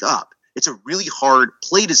break up. It's a really hard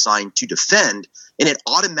play design to defend, and it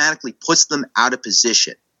automatically puts them out of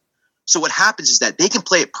position. So what happens is that they can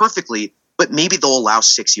play it perfectly, but maybe they'll allow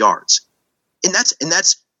 6 yards. And that's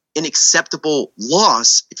an acceptable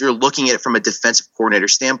loss if you're looking at it from a defensive coordinator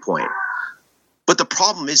standpoint. But the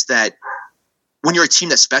problem is that when you're a team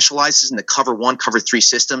that specializes in the cover 1, cover 3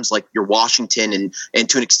 systems, like your Washington and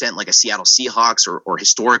to an extent like a Seattle Seahawks or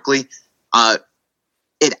historically,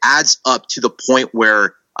 it adds up to the point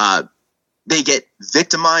where they get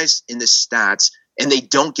victimized in the stats, and they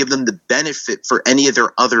don't give them the benefit for any of their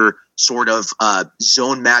other sort of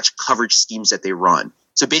zone match coverage schemes that they run.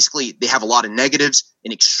 So basically, they have a lot of negatives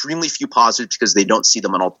and extremely few positives because they don't see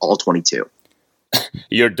them on all 22.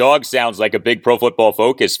 Your dog sounds like a big Pro Football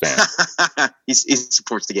Focus fan. He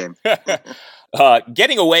supports the game.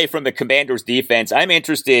 Getting away from the Commanders' defense, I'm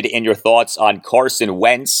interested in your thoughts on Carson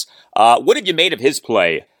Wentz. What have you made of his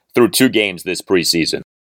play through 2 games this preseason?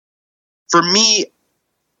 For me,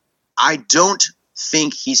 I don't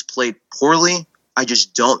think he's played poorly. I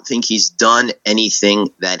just don't think he's done anything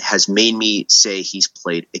that has made me say he's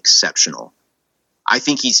played exceptional. I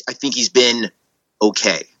think he's been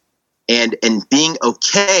okay. And being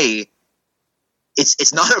okay,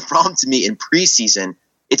 it's not a problem to me in preseason.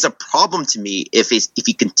 It's a problem to me if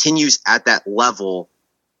he continues at that level,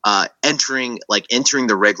 entering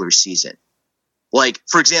the regular season. Like,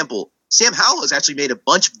 for example, Sam Howell has actually made a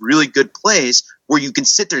bunch of really good plays where you can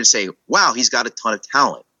sit there and say, wow, he's got a ton of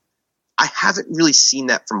talent. I haven't really seen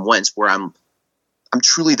that from Wentz where I'm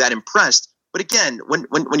truly that impressed. But again, when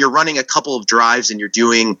you're running a couple of drives and you're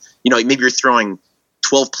doing, maybe you're throwing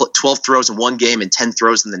 12 throws in one game and 10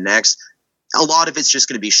 throws in the next, a lot of it's just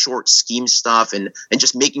going to be short scheme stuff and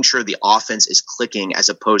just making sure the offense is clicking, as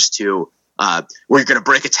opposed to where you're going to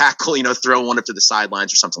break a tackle, throw one up to the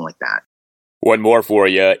sidelines or something like that. One more for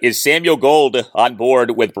you. Is Samuel Gold on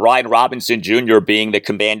board with Brian Robinson Jr. being the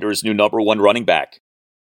Commanders' new number 1 running back?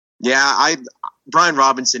 Yeah, Brian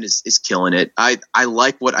Robinson is killing it. I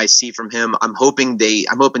like what I see from him. I'm hoping they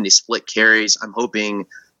split carries. I'm hoping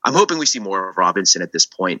we see more of Robinson at this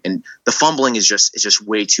point. And the fumbling is just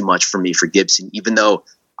way too much for me for Gibson, even though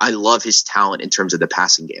I love his talent in terms of the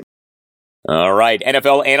passing game. All right.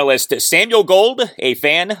 NFL analyst Samuel Gold, a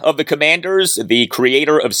fan of the Commanders, the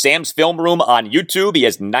creator of Sam's Film Room on YouTube. He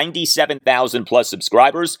has 97,000 plus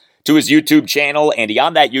subscribers to his YouTube channel, and he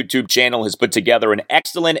on that YouTube channel has put together an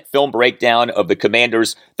excellent film breakdown of the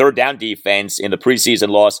Commanders' third down defense in the preseason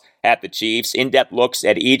loss at the Chiefs. In-depth looks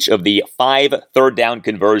at each of the 5 third down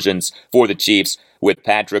conversions for the Chiefs with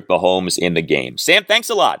Patrick Mahomes in the game. Sam, thanks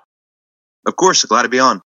a lot. Of course. Glad to be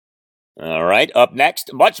on. All right, up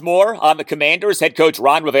next, much more on the Commanders. Head coach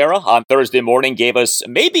Ron Rivera on Thursday morning gave us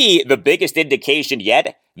maybe the biggest indication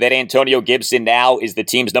yet that Antonio Gibson now is the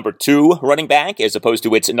team's number 2 running back as opposed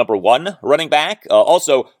to its number 1 running back.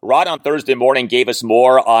 Also, Ron on Thursday morning gave us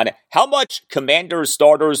more on how much Commanders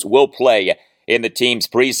starters will play in the team's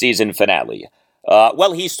preseason finale.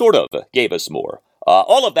 Well, he sort of gave us more.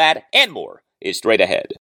 All of that and more is straight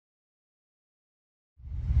ahead.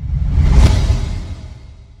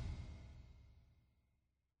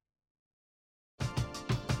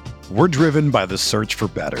 We're driven by the search for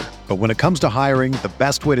better. But when it comes to hiring, the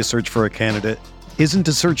best way to search for a candidate isn't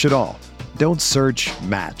to search at all. Don't search,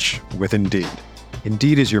 match with Indeed.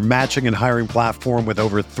 Indeed is your matching and hiring platform with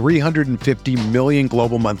over 350 million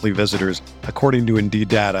global monthly visitors, according to Indeed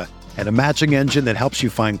data, and a matching engine that helps you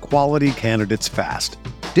find quality candidates fast.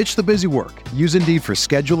 Ditch the busy work. Use Indeed for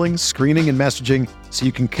scheduling, screening, and messaging so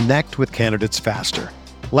you can connect with candidates faster.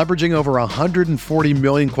 Leveraging over 140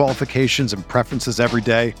 million qualifications and preferences every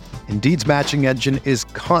day, Indeed's matching engine is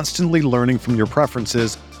constantly learning from your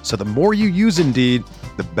preferences, so the more you use Indeed,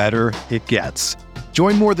 the better it gets.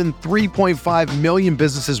 Join more than 3.5 million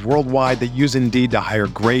businesses worldwide that use Indeed to hire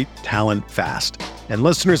great talent fast. And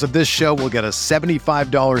listeners of this show will get a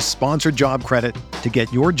 $75 sponsored job credit to get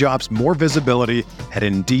your jobs more visibility at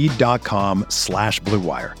Indeed.com/Blue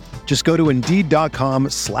Wire. Just go to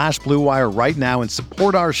Indeed.com/Blue Wire right now and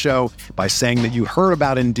support our show by saying that you heard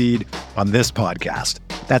about Indeed on this podcast.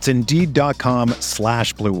 That's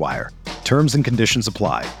Indeed.com/Blue Wire. Terms and conditions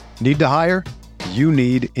apply. Need to hire? You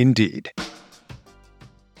need Indeed.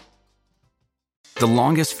 The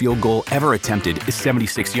longest field goal ever attempted is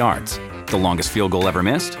 76 yards. The longest field goal ever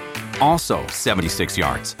missed? Also 76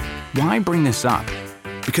 yards. Why bring this up?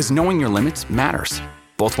 Because knowing your limits matters,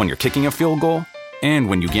 both when you're kicking a field goal and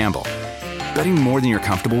when you gamble. Betting more than you're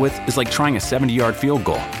comfortable with is like trying a 70-yard field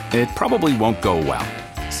goal. It probably won't go well.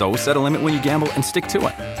 So set a limit when you gamble and stick to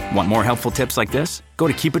it. Want more helpful tips like this? Go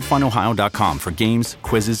to keepitfunohio.com for games,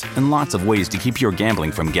 quizzes, and lots of ways to keep your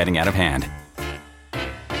gambling from getting out of hand.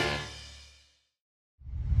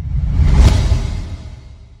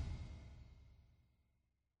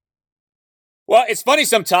 Well, it's funny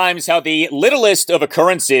sometimes how the littlest of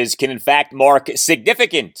occurrences can in fact mark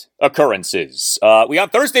significant occurrences. We on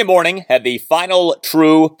Thursday morning had the final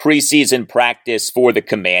true preseason practice for the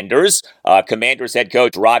Commanders. Commanders head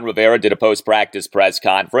coach Ron Rivera did a post-practice press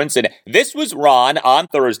conference, and this was Ron on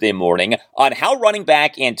Thursday morning on how running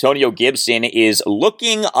back Antonio Gibson is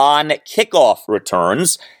looking on kickoff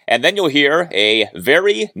returns. And then you'll hear a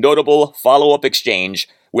very notable follow-up exchange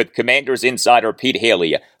with Commanders insider Pete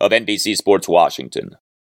Haley of NBC Sports Washington.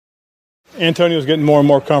 Antonio's getting more and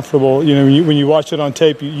more comfortable. You know, when you watch it on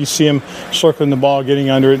tape, you see him circling the ball, getting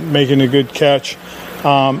under it, making a good catch.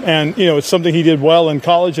 And, you know, it's something he did well in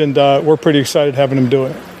college, and we're pretty excited having him do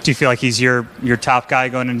it. Do you feel like he's your top guy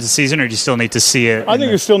going into the season, or do you still need to see it? I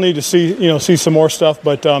think you still need to see some more stuff,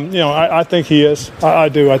 but, I think he is. I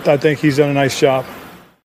do. I think he's done a nice job.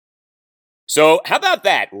 So how about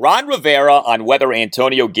that? Ron Rivera on whether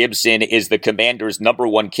Antonio Gibson is the Commanders' number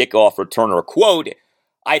 1 kickoff returner. Quote,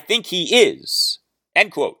 "I think he is."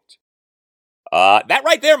 End quote. That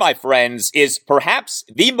right there, my friends, is perhaps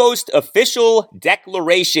the most official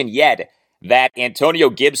declaration yet that Antonio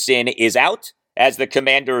Gibson is out as the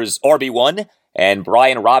Commanders' RB1 and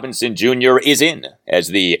Brian Robinson Jr. is in as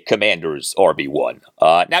the Commanders' RB1.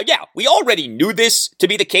 Now, yeah, we already knew this to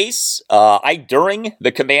be the case. During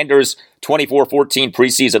the Commanders' 24-14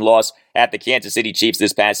 preseason loss at the Kansas City Chiefs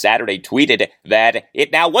this past Saturday, tweeted that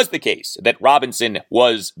it now was the case that Robinson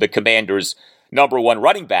was the Commanders' number 1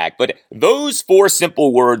 running back. But those 4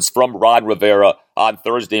 simple words from Ron Rivera on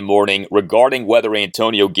Thursday morning regarding whether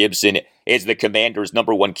Antonio Gibson is the Commanders'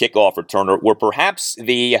 number 1 kickoff returner were perhaps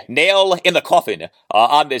the nail in the coffin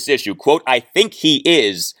on this issue. Quote, "I think he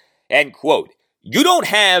is," end quote. You don't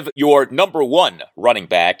have your number 1 running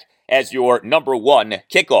back as your number 1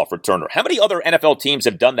 kickoff returner. How many other NFL teams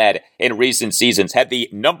have done that in recent seasons? Had the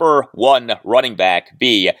number 1 running back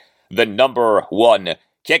be the number 1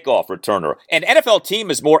 kickoff returner. An NFL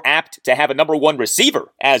team is more apt to have a number 1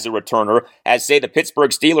 receiver as a returner, as, say, the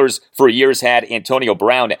Pittsburgh Steelers for years had Antonio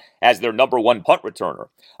Brown as their number 1 punt returner.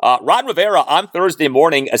 Ron Rivera on Thursday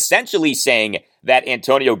morning essentially saying that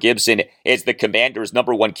Antonio Gibson is the Commanders'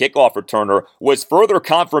 number 1 kickoff returner was further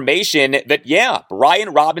confirmation that, yeah,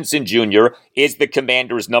 Brian Robinson Jr. is the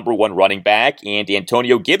Commanders' number 1 running back, and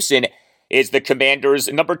Antonio Gibson is the Commanders'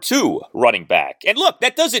 number 2 running back. And look,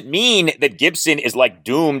 that doesn't mean that Gibson is like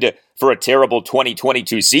doomed for a terrible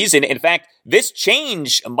 2022 season. In fact, this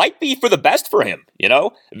change might be for the best for him, you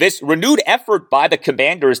know? This renewed effort by the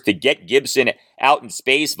Commanders to get Gibson out in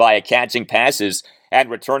space via catching passes and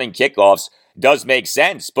returning kickoffs does make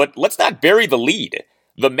sense. But let's not bury the lead.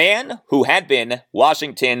 The man who had been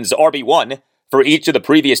Washington's RB1 for each of the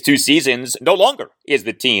previous 2 seasons no longer is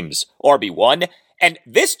the team's RB1. And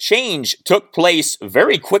this change took place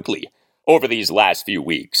very quickly over these last few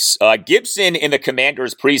weeks. Gibson, in the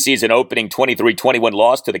Commanders' preseason opening 23-21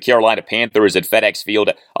 loss to the Carolina Panthers at FedEx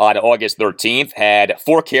Field on August 13th, had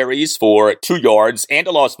 4 carries for 2 yards and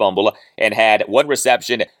a lost fumble, and had 1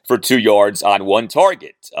 reception for 2 yards on 1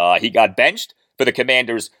 target. He got benched for the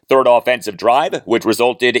Commanders' third offensive drive, which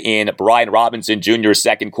resulted in Brian Robinson Jr.'s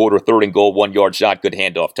second quarter 3rd and goal 1-yard shot, good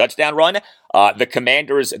handoff touchdown run. The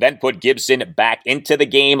Commanders then put Gibson back into the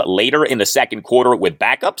game later in the second quarter with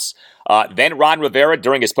backups. Then Ron Rivera,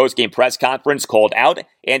 during his postgame press conference, called out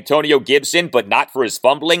Antonio Gibson, but not for his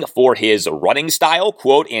fumbling, for his running style.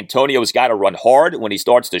 Quote, Antonio's got to run hard. When he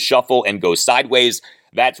starts to shuffle and go sideways,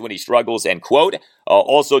 that's when he struggles, end quote.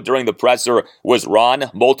 Also during the presser was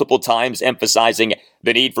Ron, multiple times emphasizing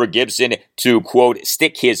the need for Gibson to, quote,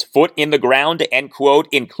 stick his foot in the ground, end quote,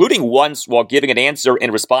 including once while giving an answer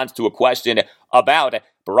in response to a question about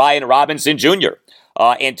Brian Robinson Jr.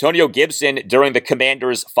 Antonio Gibson, during the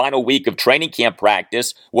Commanders' final week of training camp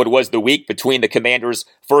practice, what was the week between the Commanders'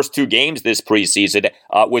 first 2 games this preseason,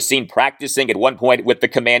 was seen practicing at one point with the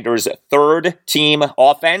Commanders' third team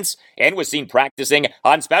offense, and was seen practicing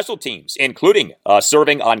on special teams, including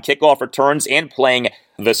serving on kickoff returns and playing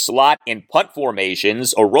the slot and punt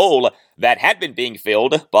formations, a role that had been being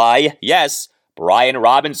filled by, yes, Brian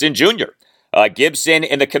Robinson Jr. Gibson,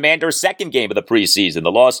 in the Commanders' second game of the preseason,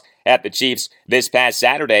 the loss at the Chiefs this past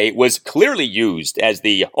Saturday, was clearly used as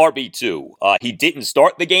the RB2. He didn't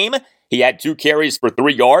start the game. He had 2 carries for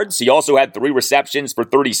 3 yards. He also had 3 receptions for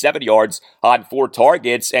 37 yards on 4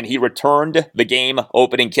 targets, and he returned the game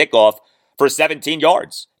opening kickoff for 17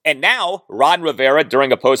 yards. And now, Ron Rivera,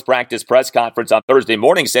 during a post-practice press conference on Thursday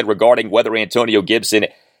morning, said regarding whether Antonio Gibson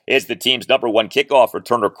is the team's number 1 kickoff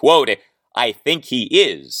returner, quote, I think he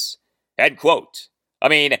is. End quote. I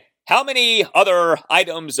mean, how many other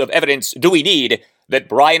items of evidence do we need that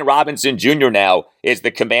Brian Robinson Jr. now is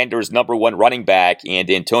the Commanders' number 1 running back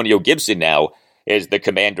and Antonio Gibson now is the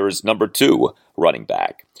Commanders' number 2 running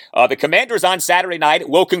back? The Commanders on Saturday night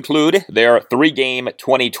will conclude their 3-game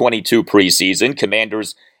 2022 preseason.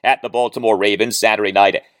 Commanders at the Baltimore Ravens Saturday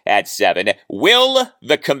night at 7. Will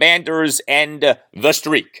the Commanders end the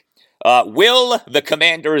streak? Will the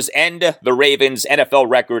Commanders end the Ravens' NFL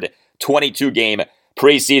record 22-game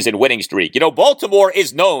preseason winning streak? You know, Baltimore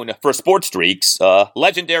is known for sports streaks.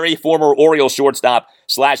 Legendary former Orioles shortstop /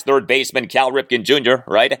 third baseman Cal Ripken Jr.,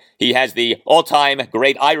 right? He has the all-time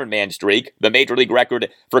great Ironman streak, the major league record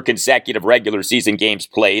for consecutive regular season games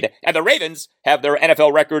played. And the Ravens have their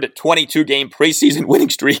NFL record 22-game preseason winning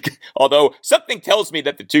streak, although something tells me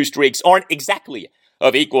that the 2 streaks aren't exactly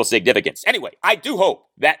of equal significance. Anyway, I do hope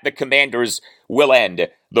that the Commanders will end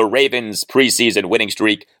the Ravens' preseason winning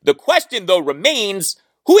streak. The question, though, remains,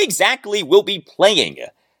 who exactly will be playing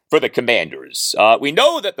for the Commanders? We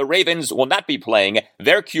know that the Ravens will not be playing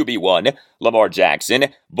their QB1, Lamar Jackson,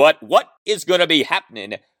 but what is going to be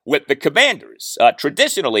happening with the Commanders?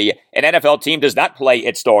 Traditionally, an NFL team does not play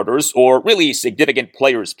its starters or really significant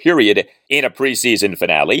players, period, in a preseason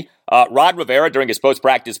finale. Ron Rivera, during his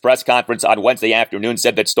post-practice press conference on Wednesday afternoon,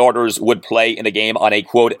 said that starters would play in the game on a,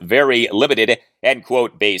 quote, very limited, end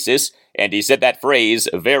quote, basis. And he said that phrase,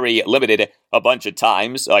 very limited, a bunch of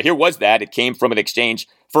times. Here was that. It came from an exchange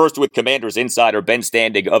first with Commanders insider Ben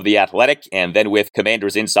Standing of The Athletic, and then with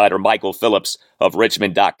Commanders insider Michael Phillips of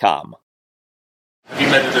Richmond.com. You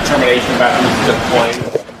made a determination about who's going to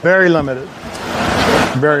play? Very limited.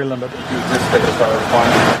 Very limited. You anticipate the starter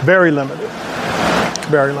requirement? Very limited.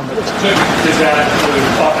 Very limited. Does that include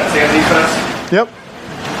offense and defense?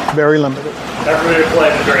 Yep. Very limited. Everybody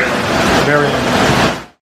played very limited. Very limited.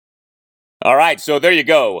 All right, so there you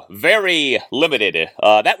go. Very limited.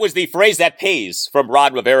 That was the phrase that pays from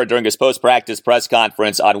Ron Rivera during his post-practice press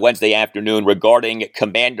conference on Wednesday afternoon regarding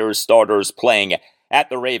Commanders starters playing at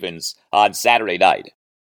the Ravens on Saturday night.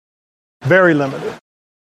 Very limited.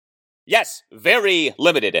 Yes, very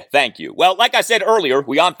limited. Thank you. Well, like I said earlier,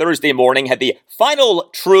 we on Thursday morning had the final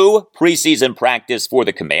true preseason practice for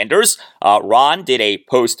the Commanders. Ron did a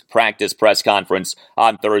post-practice press conference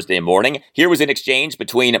on Thursday morning. Here was an exchange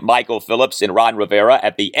between Michael Phillips and Ron Rivera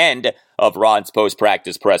at the end of Ron's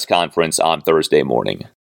post-practice press conference on Thursday morning.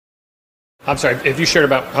 I'm sorry, have you shared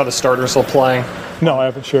about how the starters will play? No, I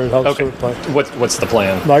haven't shared how the starters play. What's the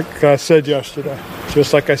plan? Like I said yesterday.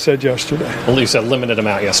 Just like I said yesterday. Well, you said limited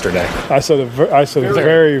amount yesterday. I said a very Does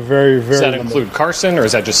that limited. include Carson, or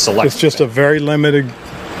is that just select? It's just a very limited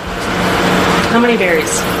How many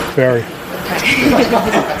berries? Very.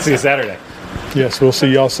 Okay. See you Saturday. Yes, we'll see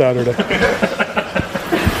y'all Saturday.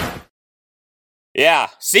 Yeah,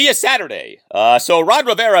 see you Saturday. So Ron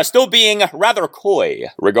Rivera still being rather coy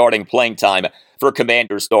regarding playing time for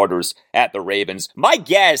Commanders starters at the Ravens. My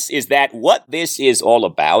guess is that what this is all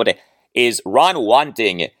about is Ron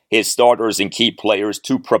wanting his starters and key players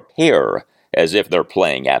to prepare as if they're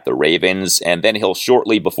playing at the Ravens, and then he'll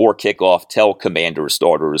shortly before kickoff tell Commanders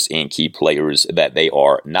starters and key players that they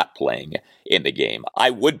are not playing in the game. I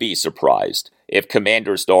would be surprised if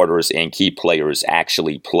Commanders starters and key players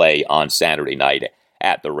actually play on Saturday night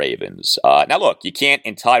at the Ravens. Now look, you can't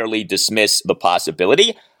entirely dismiss the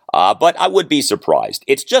possibility, but I would be surprised.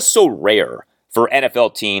 It's just so rare for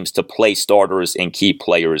NFL teams to play starters and key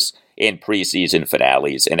players in preseason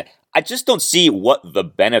finales, and I just don't see what the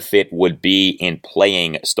benefit would be in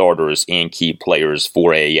playing starters and key players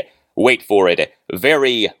for a, wait for it,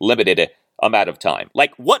 very limited amount of time.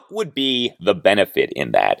 Like, what would be the benefit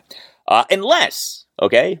in that? Unless,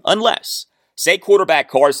 say quarterback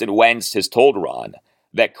Carson Wentz has told Ron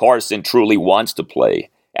that Carson truly wants to play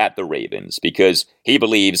at the Ravens because he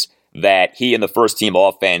believes that he and the first-team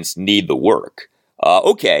offense need the work.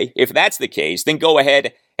 Okay, if that's the case, then go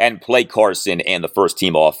ahead and play Carson and the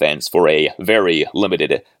first-team offense for a very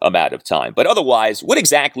limited amount of time. But otherwise, what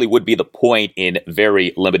exactly would be the point in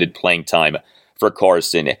very limited playing time for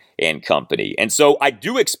Carson and company? And so I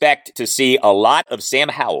do expect to see a lot of Sam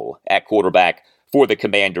Howell at quarterback for the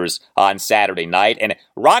Commanders on Saturday night. And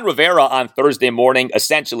Ron Rivera on Thursday morning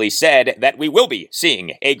essentially said that we will be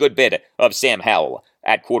seeing a good bit of Sam Howell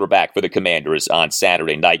at quarterback for the Commanders on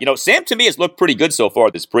Saturday night. You know, Sam to me has looked pretty good so far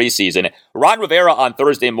this preseason. Ron Rivera on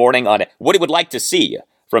Thursday morning on what he would like to see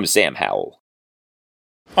from Sam Howell.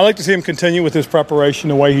 I like to see him continue with his preparation,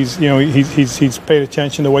 the way he's paid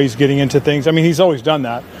attention, the way he's getting into things. I mean, he's always done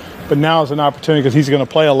that, but now is an opportunity because he's going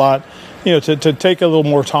to play a lot, to take a little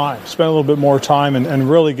more time, spend a little bit more time and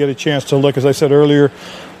really get a chance to look, as I said earlier,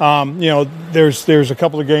 there's a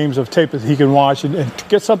couple of games of tape that he can watch and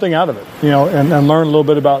get something out of it, and learn a little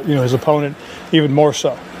bit about, his opponent even more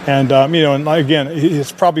so. And, and again,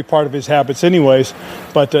 it's probably part of his habits anyways,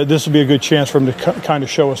 but this will be a good chance for him to kind of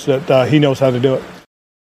show us that he knows how to do it.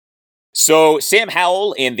 So Sam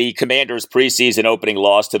Howell in the Commanders' preseason opening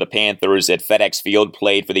loss to the Panthers at FedEx Field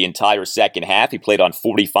played for the entire second half. He played on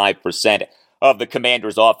 45% of the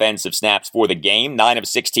Commanders' offensive snaps for the game, 9 of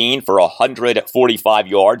 16 for 145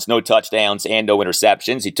 yards, no touchdowns and no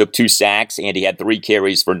interceptions. He took 2 sacks and he had 3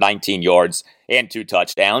 carries for 19 yards and 2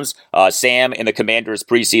 touchdowns. Sam, in the Commanders'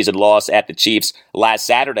 preseason loss at the Chiefs last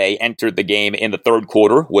Saturday, entered the game in the third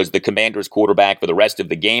quarter, was the Commanders' quarterback for the rest of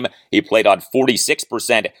the game. He played on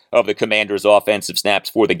 46% of the Commanders' offensive snaps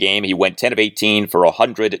for the game. He went 10 of 18 for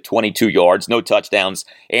 122 yards, no touchdowns,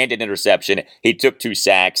 and an interception. He took 2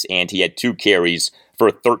 sacks, and he had 2 carries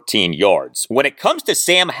for 13 yards. When it comes to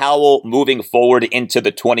Sam Howell moving forward into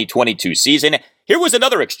the 2022 season, here was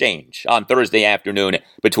another exchange on Thursday afternoon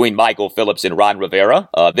between Michael Phillips and Ron Rivera.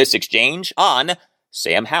 This exchange on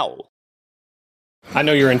Sam Howell. I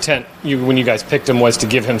know your intent when you guys picked him was to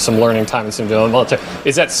give him some learning time and some development.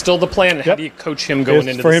 Is that still the plan? Yep. How do you coach him going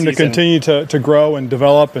into the season? For him to continue to grow and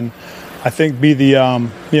develop, and I think be the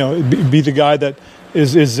be the guy that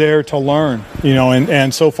is there to learn.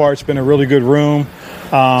 And so far it's been a really good room.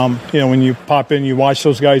 When you pop in, you watch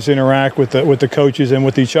those guys interact with the coaches and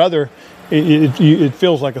with each other. It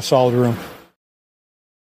feels like a solid room.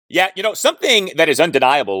 Yeah, something that is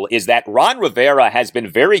undeniable is that Ron Rivera has been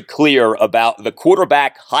very clear about the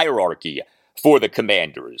quarterback hierarchy for the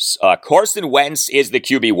Commanders. Carson Wentz is the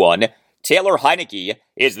QB1, Taylor Heinicke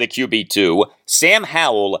is the QB2, Sam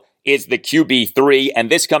Howell is the QB3, and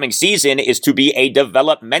this coming season is to be a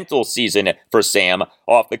developmental season for Sam,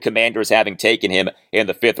 off the Commanders having taken him in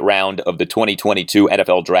the 5th round of the 2022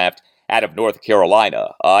 NFL Draft out of North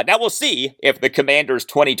Carolina. Now we'll see if the Commanders'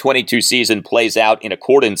 2022 season plays out in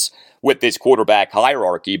accordance with this quarterback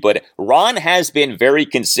hierarchy, but Ron has been very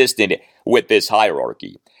consistent with this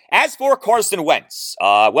hierarchy. As for Carson Wentz,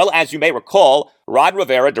 as you may recall, Ron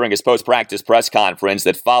Rivera, during his post-practice press conference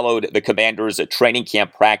that followed the Commanders' training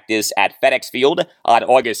camp practice at FedEx Field on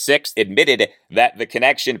August 6th, admitted that the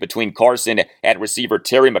connection between Carson and receiver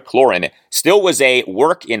Terry McLaurin still was a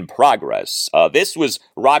work in progress. This was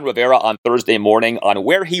Ron Rivera on Thursday morning on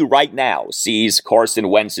where he right now sees Carson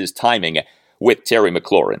Wentz's timing with Terry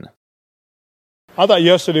McLaurin. I thought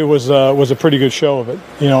yesterday was a pretty good show of it.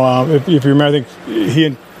 If you remember, I think he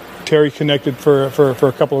and Terry connected for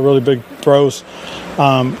a couple of really big throws.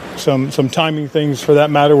 Some timing things, for that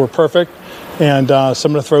matter, were perfect. and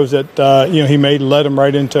some of the throws that he made led him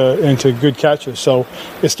right into good catches. So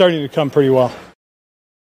it's starting to come pretty well.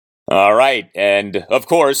 All right. And of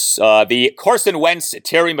course, the Carson Wentz,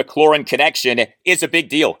 Terry McLaurin connection is a big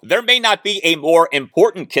deal. There may not be a more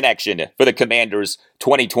important connection for the Commanders'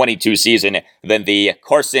 2022 season than the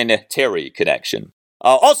Carson Terry connection.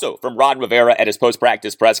 Also, from Ron Rivera at his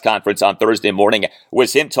post-practice press conference on Thursday morning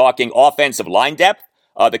was him talking offensive line depth.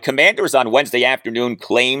 The Commanders on Wednesday afternoon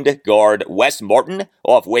claimed guard Wes Martin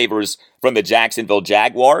off waivers from the Jacksonville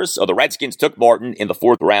Jaguars. The Redskins took Martin in the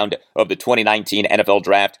 4th round of the 2019 NFL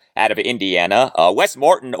Draft out of Indiana. Wes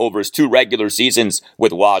Martin, over his 2 regular seasons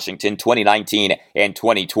with Washington, 2019 and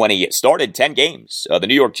 2020, started 10 games. The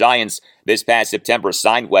New York Giants this past September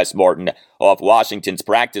signed Wes Martin off Washington's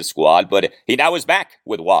practice squad, but he now is back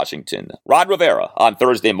with Washington. Ron Rivera on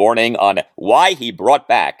Thursday morning on why he brought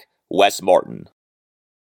back Wes Martin.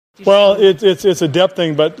 Well, it's a depth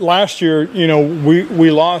thing, but last year,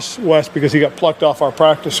 we lost Wes because he got plucked off our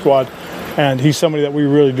practice squad, and he's somebody that we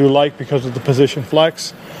really do like because of the position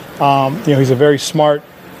flex. He's a very smart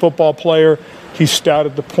football player. He's stout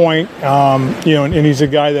at the point, and he's a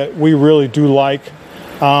guy that we really do like.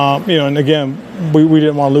 And again, we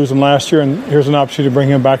didn't want to lose him last year, and here's an opportunity to bring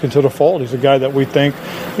him back into the fold. He's a guy that we think,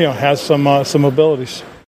 has some abilities.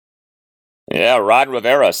 Yeah, Ron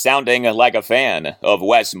Rivera sounding like a fan of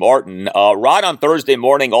Wes Martin. Ron on Thursday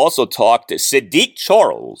morning also talked Saahdiq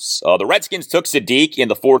Charles. The Redskins took Saahdiq in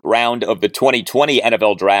the 4th round of the 2020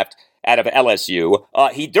 NFL Draft out of LSU.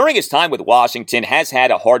 He, during his time with Washington, has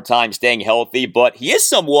had a hard time staying healthy, but he is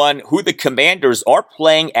someone who the Commanders are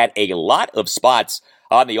playing at a lot of spots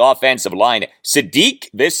on the offensive line. Saahdiq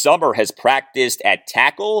this summer has practiced at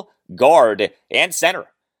tackle, guard, and center.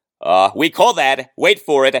 We call that, wait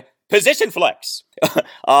for it, position flex.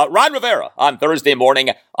 Ron Rivera on Thursday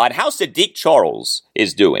morning on how Saahdiq Charles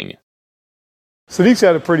is doing. Saahdiq's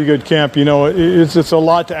had a pretty good camp. It's a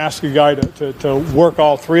lot to ask a guy to work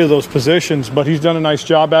all 3 of those positions, but he's done a nice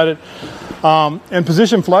job at it. And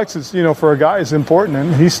position flex is, for a guy is important,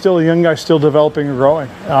 and he's still a young guy, still developing and growing.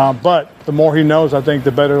 But the more he knows, I think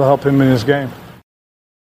the better it'll help him in his game.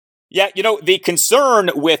 Yeah, the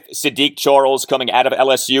concern with Saahdiq Charles coming out of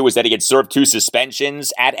LSU is that he had served 2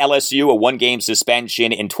 suspensions at LSU, a 1-game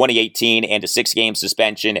suspension in 2018 and a 6-game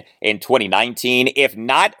suspension in 2019. If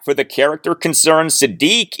not for the character concerns,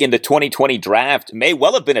 Saahdiq in the 2020 draft may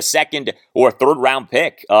well have been a 2nd or 3rd round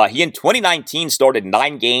pick. He in 2019 started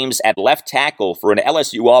 9 games at left tackle for an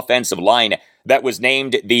LSU offensive line that was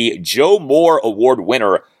named the Joe Moore Award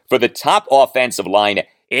winner for the top offensive line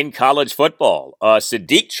in college football.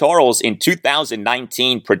 Saahdiq Charles in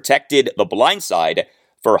 2019 protected the blind side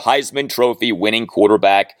for Heisman Trophy winning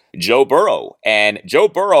quarterback Joe Burrow. And Joe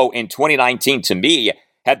Burrow in 2019, to me,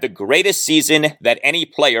 had the greatest season that any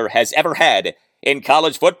player has ever had in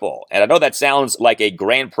college football. And I know that sounds like a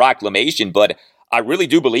grand proclamation, but I really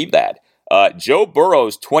do believe that. Joe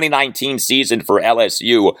Burrow's 2019 season for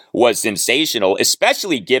LSU was sensational,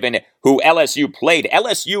 especially given who LSU played.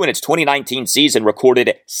 LSU in its 2019 season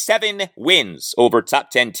recorded 7 wins over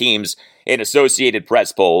top 10 teams in Associated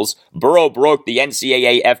Press polls. Burrow broke the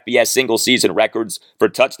NCAA FBS single-season records for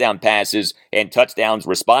touchdown passes and touchdowns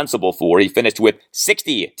responsible for. He finished with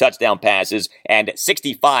 60 touchdown passes and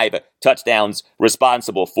 65 touchdowns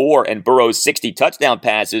responsible for, and Burrow's 60 touchdown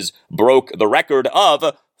passes broke the record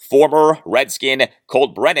of former Redskin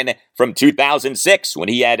Colt Brennan from 2006 when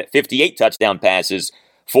he had 58 touchdown passes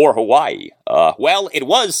for Hawaii. It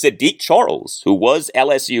was Saahdiq Charles who was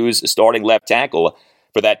LSU's starting left tackle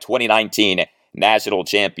for that 2019 national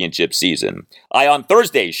championship season. On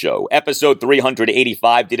Thursday's show, episode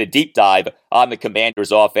 385, did a deep dive on the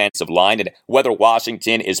Commanders' offensive line and whether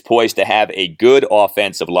Washington is poised to have a good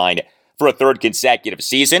offensive line for a 3rd consecutive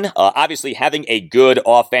season. Obviously, having a good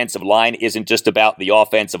offensive line isn't just about the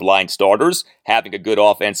offensive line starters. Having a good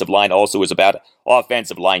offensive line also is about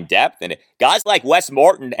offensive line depth. And guys like Wes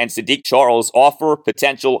Martin and Saahdiq Charles offer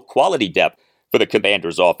potential quality depth for the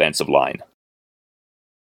Commanders' offensive line.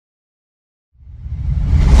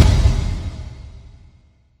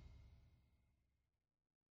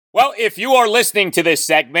 Well, if you are listening to this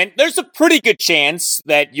segment, there's a pretty good chance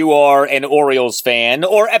that you are an Orioles fan,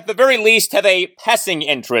 or at the very least have a passing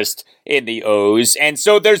interest in the O's, and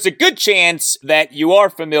so there's a good chance that you are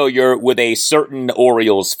familiar with a certain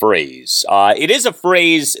Orioles phrase. It is a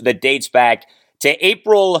phrase that dates back to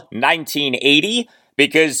April 1980,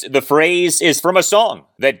 because the phrase is from a song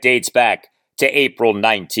that dates back to April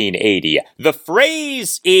 1980. The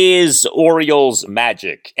phrase is Orioles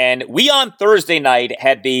Magic, and we on Thursday night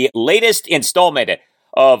had the latest installment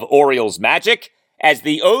of Orioles Magic, as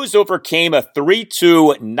the O's overcame a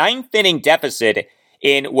 3-2 ninth-inning deficit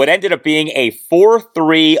in what ended up being a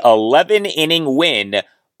 4-3 11-inning win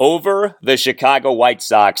over the Chicago White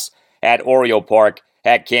Sox at Oriole Park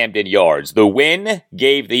at Camden Yards. The win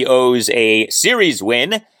gave the O's a series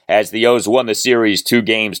win, as the O's won the series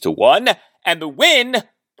 2-1, and the win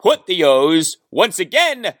put the O's, once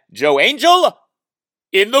again, Joe Angel,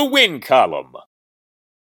 in the win column.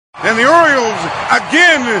 And the Orioles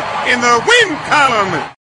again in the win column.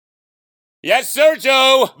 Yes, sir,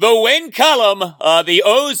 Joe. The win column. The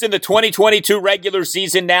O's in the 2022 regular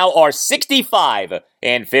season now are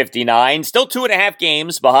 65-59. Still 2.5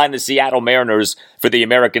 games behind the Seattle Mariners for the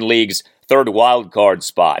American League's third wild card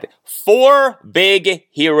spot. 4 big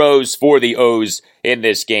heroes for the O's in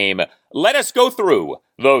this game. Let us go through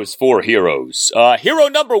those 4 heroes. Hero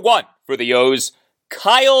number 1 for the O's,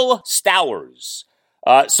 Kyle Stowers.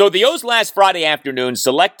 So the O's last Friday afternoon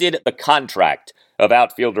selected the contract of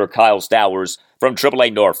outfielder Kyle Stowers from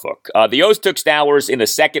AAA Norfolk. The O's took Stowers in the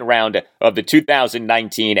second round of the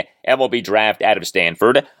 2019 MLB draft out of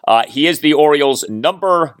Stanford. He is the Orioles'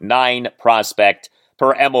 number 9 prospect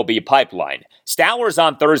per MLB Pipeline. Stowers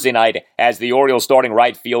on Thursday night as the Orioles starting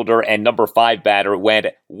right fielder and number 5 batter went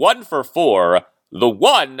 1 for 4. The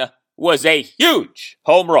one was a huge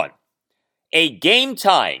home run. A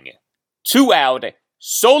game-tying 2-out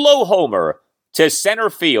solo homer to center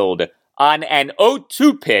field on an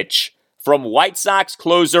 0-2 pitch from White Sox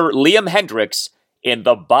closer Liam Hendriks in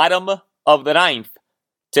the bottom of the 9th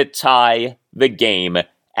to tie the game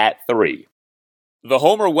at 3. The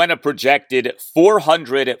homer went a projected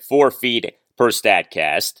 404 feet per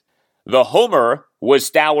StatCast. The homer was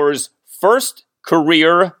Stowers' first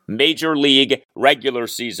career Major League regular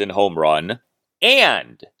season home run,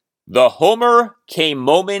 and the homer came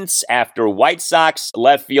moments after White Sox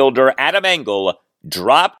left fielder Adam Engel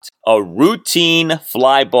dropped a routine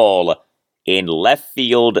fly ball in left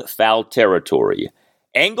field foul territory.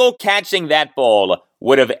 Engel catching that ball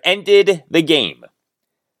would have ended the game,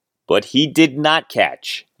 but he did not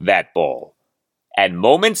catch that ball. And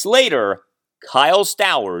moments later, Kyle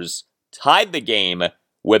Stowers tied the game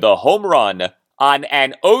with a home run on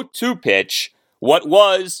an 0-2 pitch, what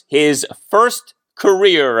was his first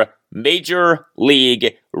career Major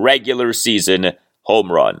League regular season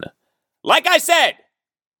home run. Like I said,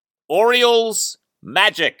 Orioles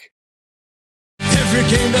magic. Every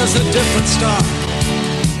game has a different start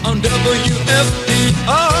on WFDR.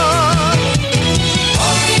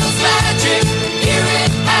 Orioles magic, here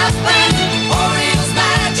it happened. Orioles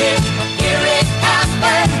magic, here it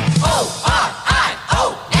happened. ORIOLES.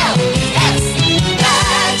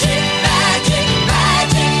 Magic, magic,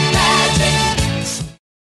 magic, magic.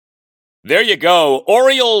 There you go.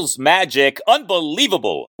 Orioles magic.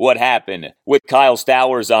 Unbelievable what happened with Kyle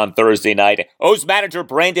Stowers on Thursday night. O's manager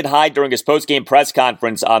Brandon Hyde during his postgame press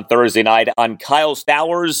conference on Thursday night on Kyle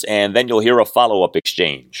Stowers, and then you'll hear a follow-up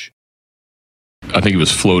exchange. I think he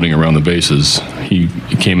was floating around the bases. He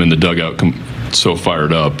came in the dugout so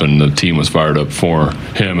fired up, and the team was fired up for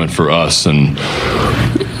him and for us, and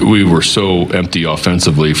we were so empty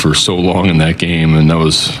offensively for so long in that game, and that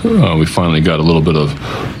was we finally got a little bit of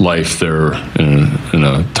life there in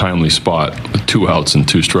a timely spot with 2 outs and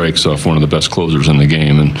 2 strikes off one of the best closers in the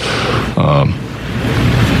game, and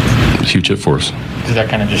huge hit for us. Does that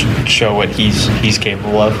kind of just show what he's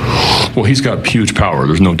capable of? Well, he's got huge power.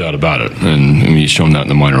 There's no doubt about it, and I mean, he's shown that in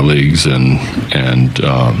the minor leagues. And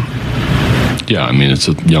yeah, I mean, it's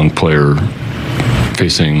a young player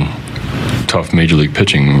facing tough major league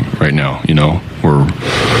pitching right now. You know, we're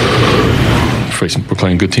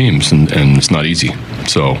playing good teams, and it's not easy.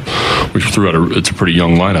 So we threw out it's a pretty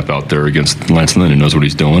young lineup out there against Lance Lynn, who knows what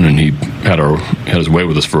he's doing, and he had his way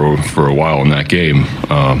with us for a while in that game.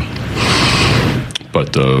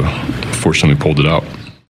 But fortunately pulled it out.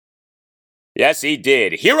 Yes, he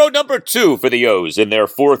did. Hero number 2 for the O's in their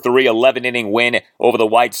 4-3 11-inning win over the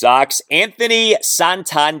White Sox, Anthony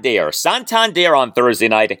Santander. Santander on Thursday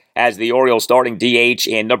night as the Orioles starting DH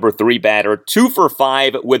and number 3 batter, 2 for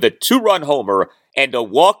 5 with a 2-run homer and a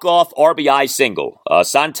walk-off RBI single.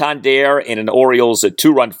 Santander in an Orioles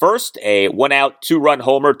 2-run first, a 1-out 2-run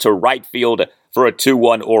homer to right field for a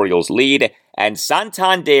 2-1 Orioles lead. And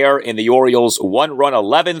Santander in the Orioles' 1-run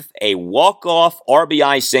 11th, a walk-off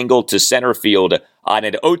RBI single to center field on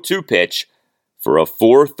an 0-2 pitch for a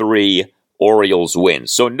 4-3 Orioles win.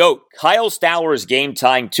 So note, Kyle Stowers'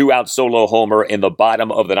 game-tying 2-out solo homer in the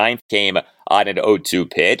bottom of the 9th came on an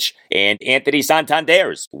 0-2 pitch, and Anthony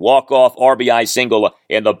Santander's walk-off RBI single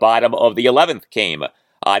in the bottom of the 11th came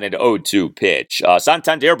on an 0-2 pitch.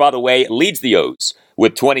 Santander, by the way, leads the O's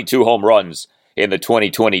with 22 home runs in the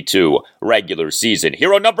 2022 regular season.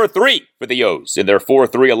 Hero number 3 for the O's in their 4-3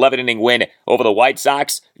 11-inning win over the White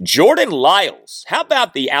Sox, Jordan Lyles. How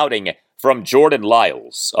about the outing from Jordan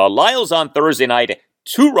Lyles? Lyles on Thursday night,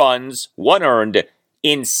 2 runs, 1 earned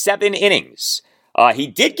in 7 innings. He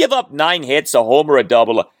did give up 9 hits, a homer, a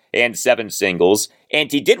double, and 7 singles,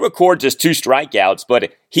 and he did record just 2 strikeouts,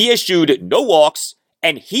 but he issued no walks,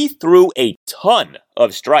 and he threw a ton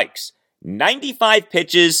of strikes. 95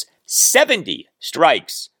 pitches, 70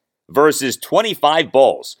 strikes versus 25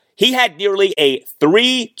 balls. He had nearly a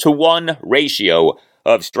 3-to-1 ratio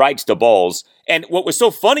of strikes to balls. And what was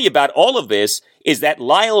so funny about all of this is that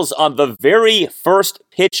Lyles, on the very first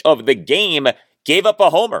pitch of the game, gave up a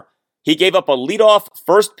homer. He gave up a leadoff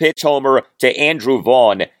first pitch homer to Andrew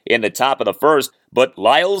Vaughn in the top of the first, but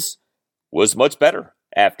Lyles was much better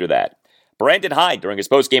after that. Brandon Hyde, during his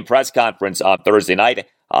postgame press conference on Thursday night,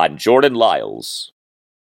 on Jordan Lyles.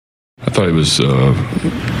 I thought it was,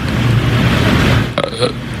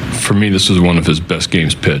 for me, this was one of his best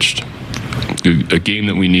games pitched. A game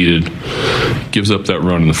that we needed, gives up that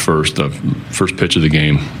run in the first pitch of the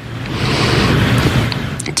game.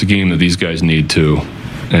 It's a game that these guys need too.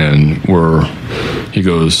 And where he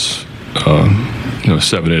goes,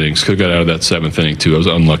 7 innings. Could have got out of that 7th inning too. It was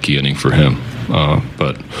an unlucky inning for him.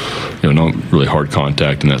 But no really hard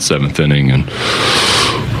contact in that 7th inning. And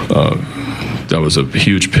that was a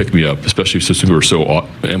huge pick-me-up, especially since we were so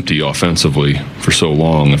empty offensively for so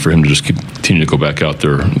long. And for him to just continue to go back out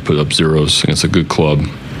there and put up zeros against a good club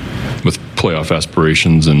with playoff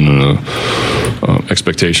aspirations and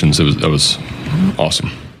expectations, that was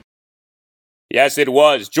awesome. Yes, it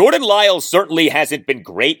was. Jordan Lyles certainly hasn't been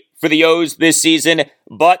great for the O's this season,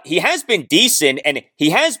 but he has been decent, and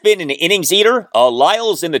he has been an innings eater.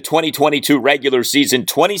 Lyles in the 2022 regular season,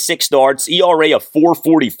 26 starts, ERA of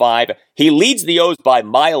 4.45. He leads the O's by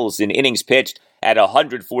miles in innings pitched at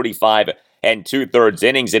 145 2/3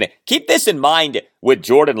 innings. And keep this in mind with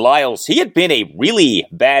Jordan Lyles. He had been a really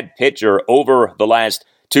bad pitcher over the last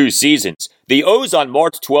 2 seasons. The O's on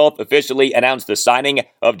March 12th officially announced the signing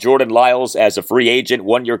of Jordan Lyles as a free agent,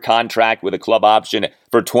 1-year contract with a club option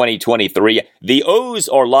for 2023. The O's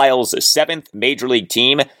are Lyles' 7th major league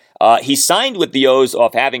team. He signed with the O's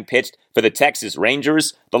off having pitched for the Texas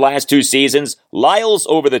Rangers the last 2 seasons. Lyles,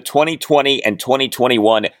 over the 2020 and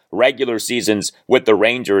 2021 regular seasons with the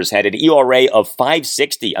Rangers, had an ERA of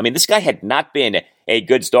 5.60. I mean, this guy had not been a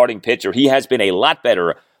good starting pitcher. He has been a lot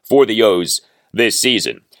better for the O's this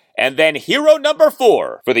season. And then hero number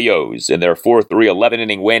 4 for the O's in their 4-3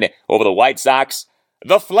 11-inning win over the White Sox,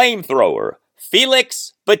 the flamethrower,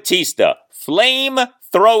 Felix Bautista.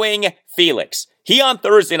 Flame-throwing Felix. He on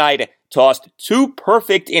Thursday night tossed 2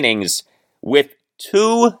 perfect innings with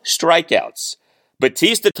 2 strikeouts.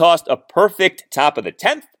 Bautista tossed a perfect top of the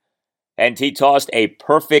 10th, and he tossed a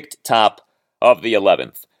perfect top of the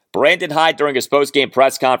 11th. Brandon Hyde, during his postgame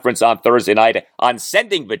press conference on Thursday night, on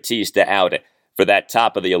sending Bautista out for that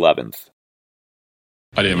top of the 11th.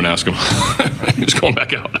 I didn't even ask him. He was going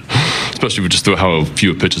back out, especially with just how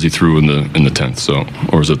few pitches he threw in the 10th. So,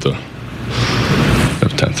 or was it the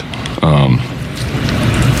 10th?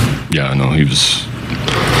 Yeah, no, he was.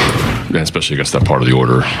 Especially against that part of the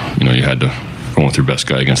order, you had to go through best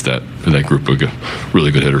guy against that group of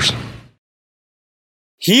really good hitters.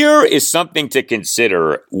 Here is something to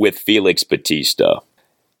consider with Felix Bautista.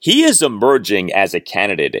 He is emerging as a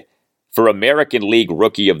candidate for American League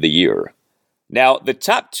Rookie of the Year. Now, the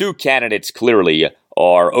top 2 candidates clearly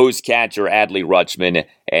are O's catcher Adley Rutschman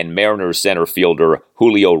and Mariners center fielder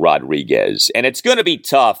Julio Rodriguez. And it's going to be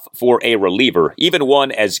tough for a reliever, even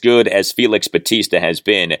one as good as Felix Bautista has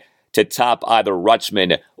been, to top either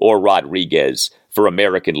Rutschman or Rodriguez for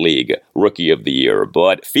American League Rookie of the Year.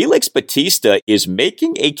 But Felix Bautista is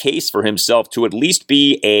making a case for himself to at least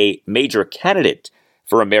be a major candidate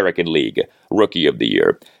for American League Rookie of the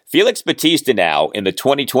Year. Felix Bautista now in the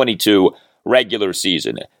 2022 regular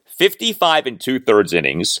season, 55 2/3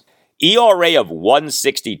 innings, ERA of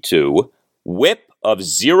 1.62, WHIP of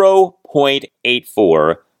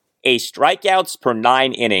 0.84, a strikeouts per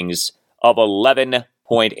 9 innings of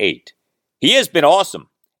 11.8. He has been awesome,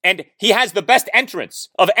 and he has the best entrance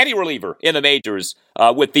of any reliever in the majors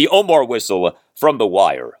with the Omar whistle from the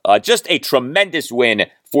wire. Just a tremendous win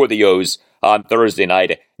for the O's on Thursday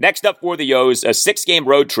night. Next up for the O's, a 6-game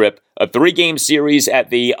road trip, a 3-game series at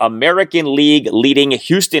the American League leading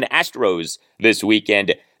Houston Astros this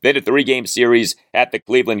weekend, then a 3-game series at the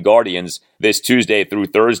Cleveland Guardians this Tuesday through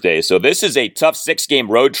Thursday. So this is a tough 6-game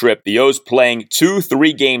road trip. The O's playing 2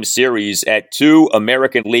 3-game series at 2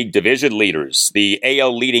 American League division leaders. The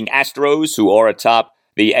AL leading Astros, who are atop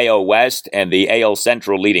the AL West and the AL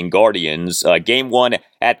Central leading Guardians. Game 1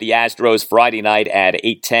 at the Astros Friday night at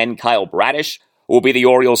 8:10. Kyle Bradish will be the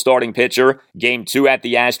Orioles starting pitcher. Game 2 at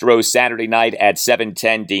the Astros Saturday night at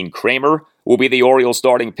 7:10. Dean Kramer will be the Orioles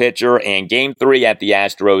starting pitcher. And Game 3 at the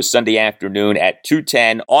Astros Sunday afternoon at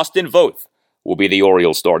 2:10. Austin Voth will be the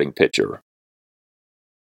Orioles starting pitcher.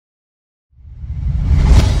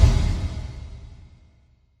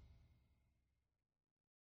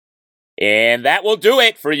 And that will do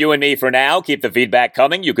it for you and me for now. Keep the feedback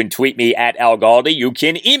coming. You can tweet me at Al Galdi. You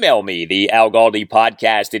can email me, the Al Galdi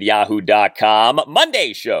podcast at yahoo.com.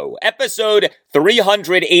 Monday show, episode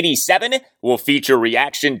 387, will feature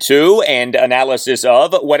reaction to and analysis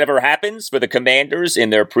of whatever happens for the Commanders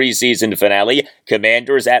in their preseason finale.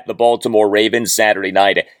 Commanders at the Baltimore Ravens Saturday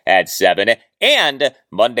night at 7. And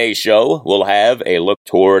Monday show will have a look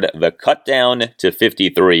toward the cut down to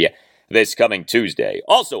 53 this coming Tuesday.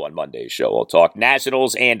 Also on Monday's show, we'll talk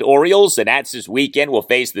Nationals and Orioles. The Nats this weekend will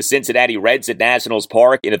face the Cincinnati Reds at Nationals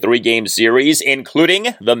Park in a 3-game series, including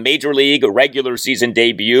the Major League regular season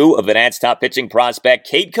debut of the Nats' top pitching prospect,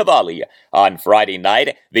 Cade Cavalli, on Friday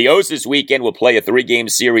night. The O's this weekend will play a 3-game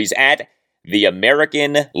series at the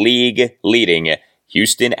American League leading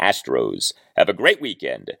Houston Astros. Have a great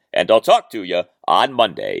weekend, and I'll talk to you on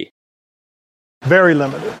Monday. Very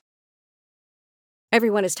limited.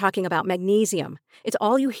 Everyone is talking about magnesium. It's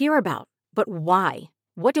all you hear about. But why?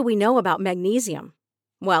 What do we know about magnesium?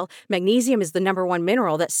 Well, magnesium is the number one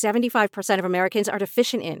mineral that 75% of Americans are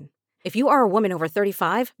deficient in. If you are a woman over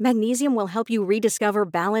 35, magnesium will help you rediscover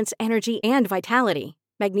balance, energy, and vitality.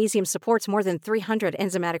 Magnesium supports more than 300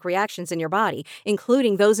 enzymatic reactions in your body,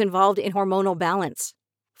 including those involved in hormonal balance.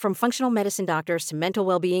 From functional medicine doctors to mental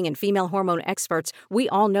well-being and female hormone experts, we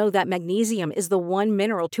all know that magnesium is the one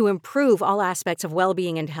mineral to improve all aspects of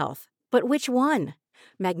well-being and health. But which one?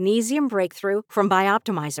 Magnesium Breakthrough from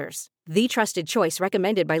Bioptimizers, the trusted choice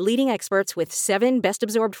recommended by leading experts with 7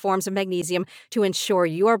 best-absorbed forms of magnesium to ensure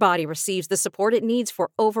your body receives the support it needs for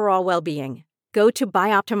overall well-being. Go to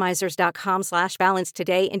bioptimizers.com/balance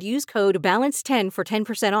today and use code BALANCE10 for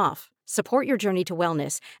 10% off. Support your journey to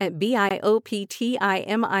wellness at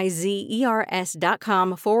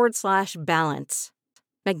bioptimizers.com/balance.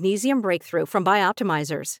 Magnesium Breakthrough from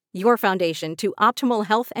Bioptimizers, your foundation to optimal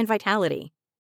health and vitality.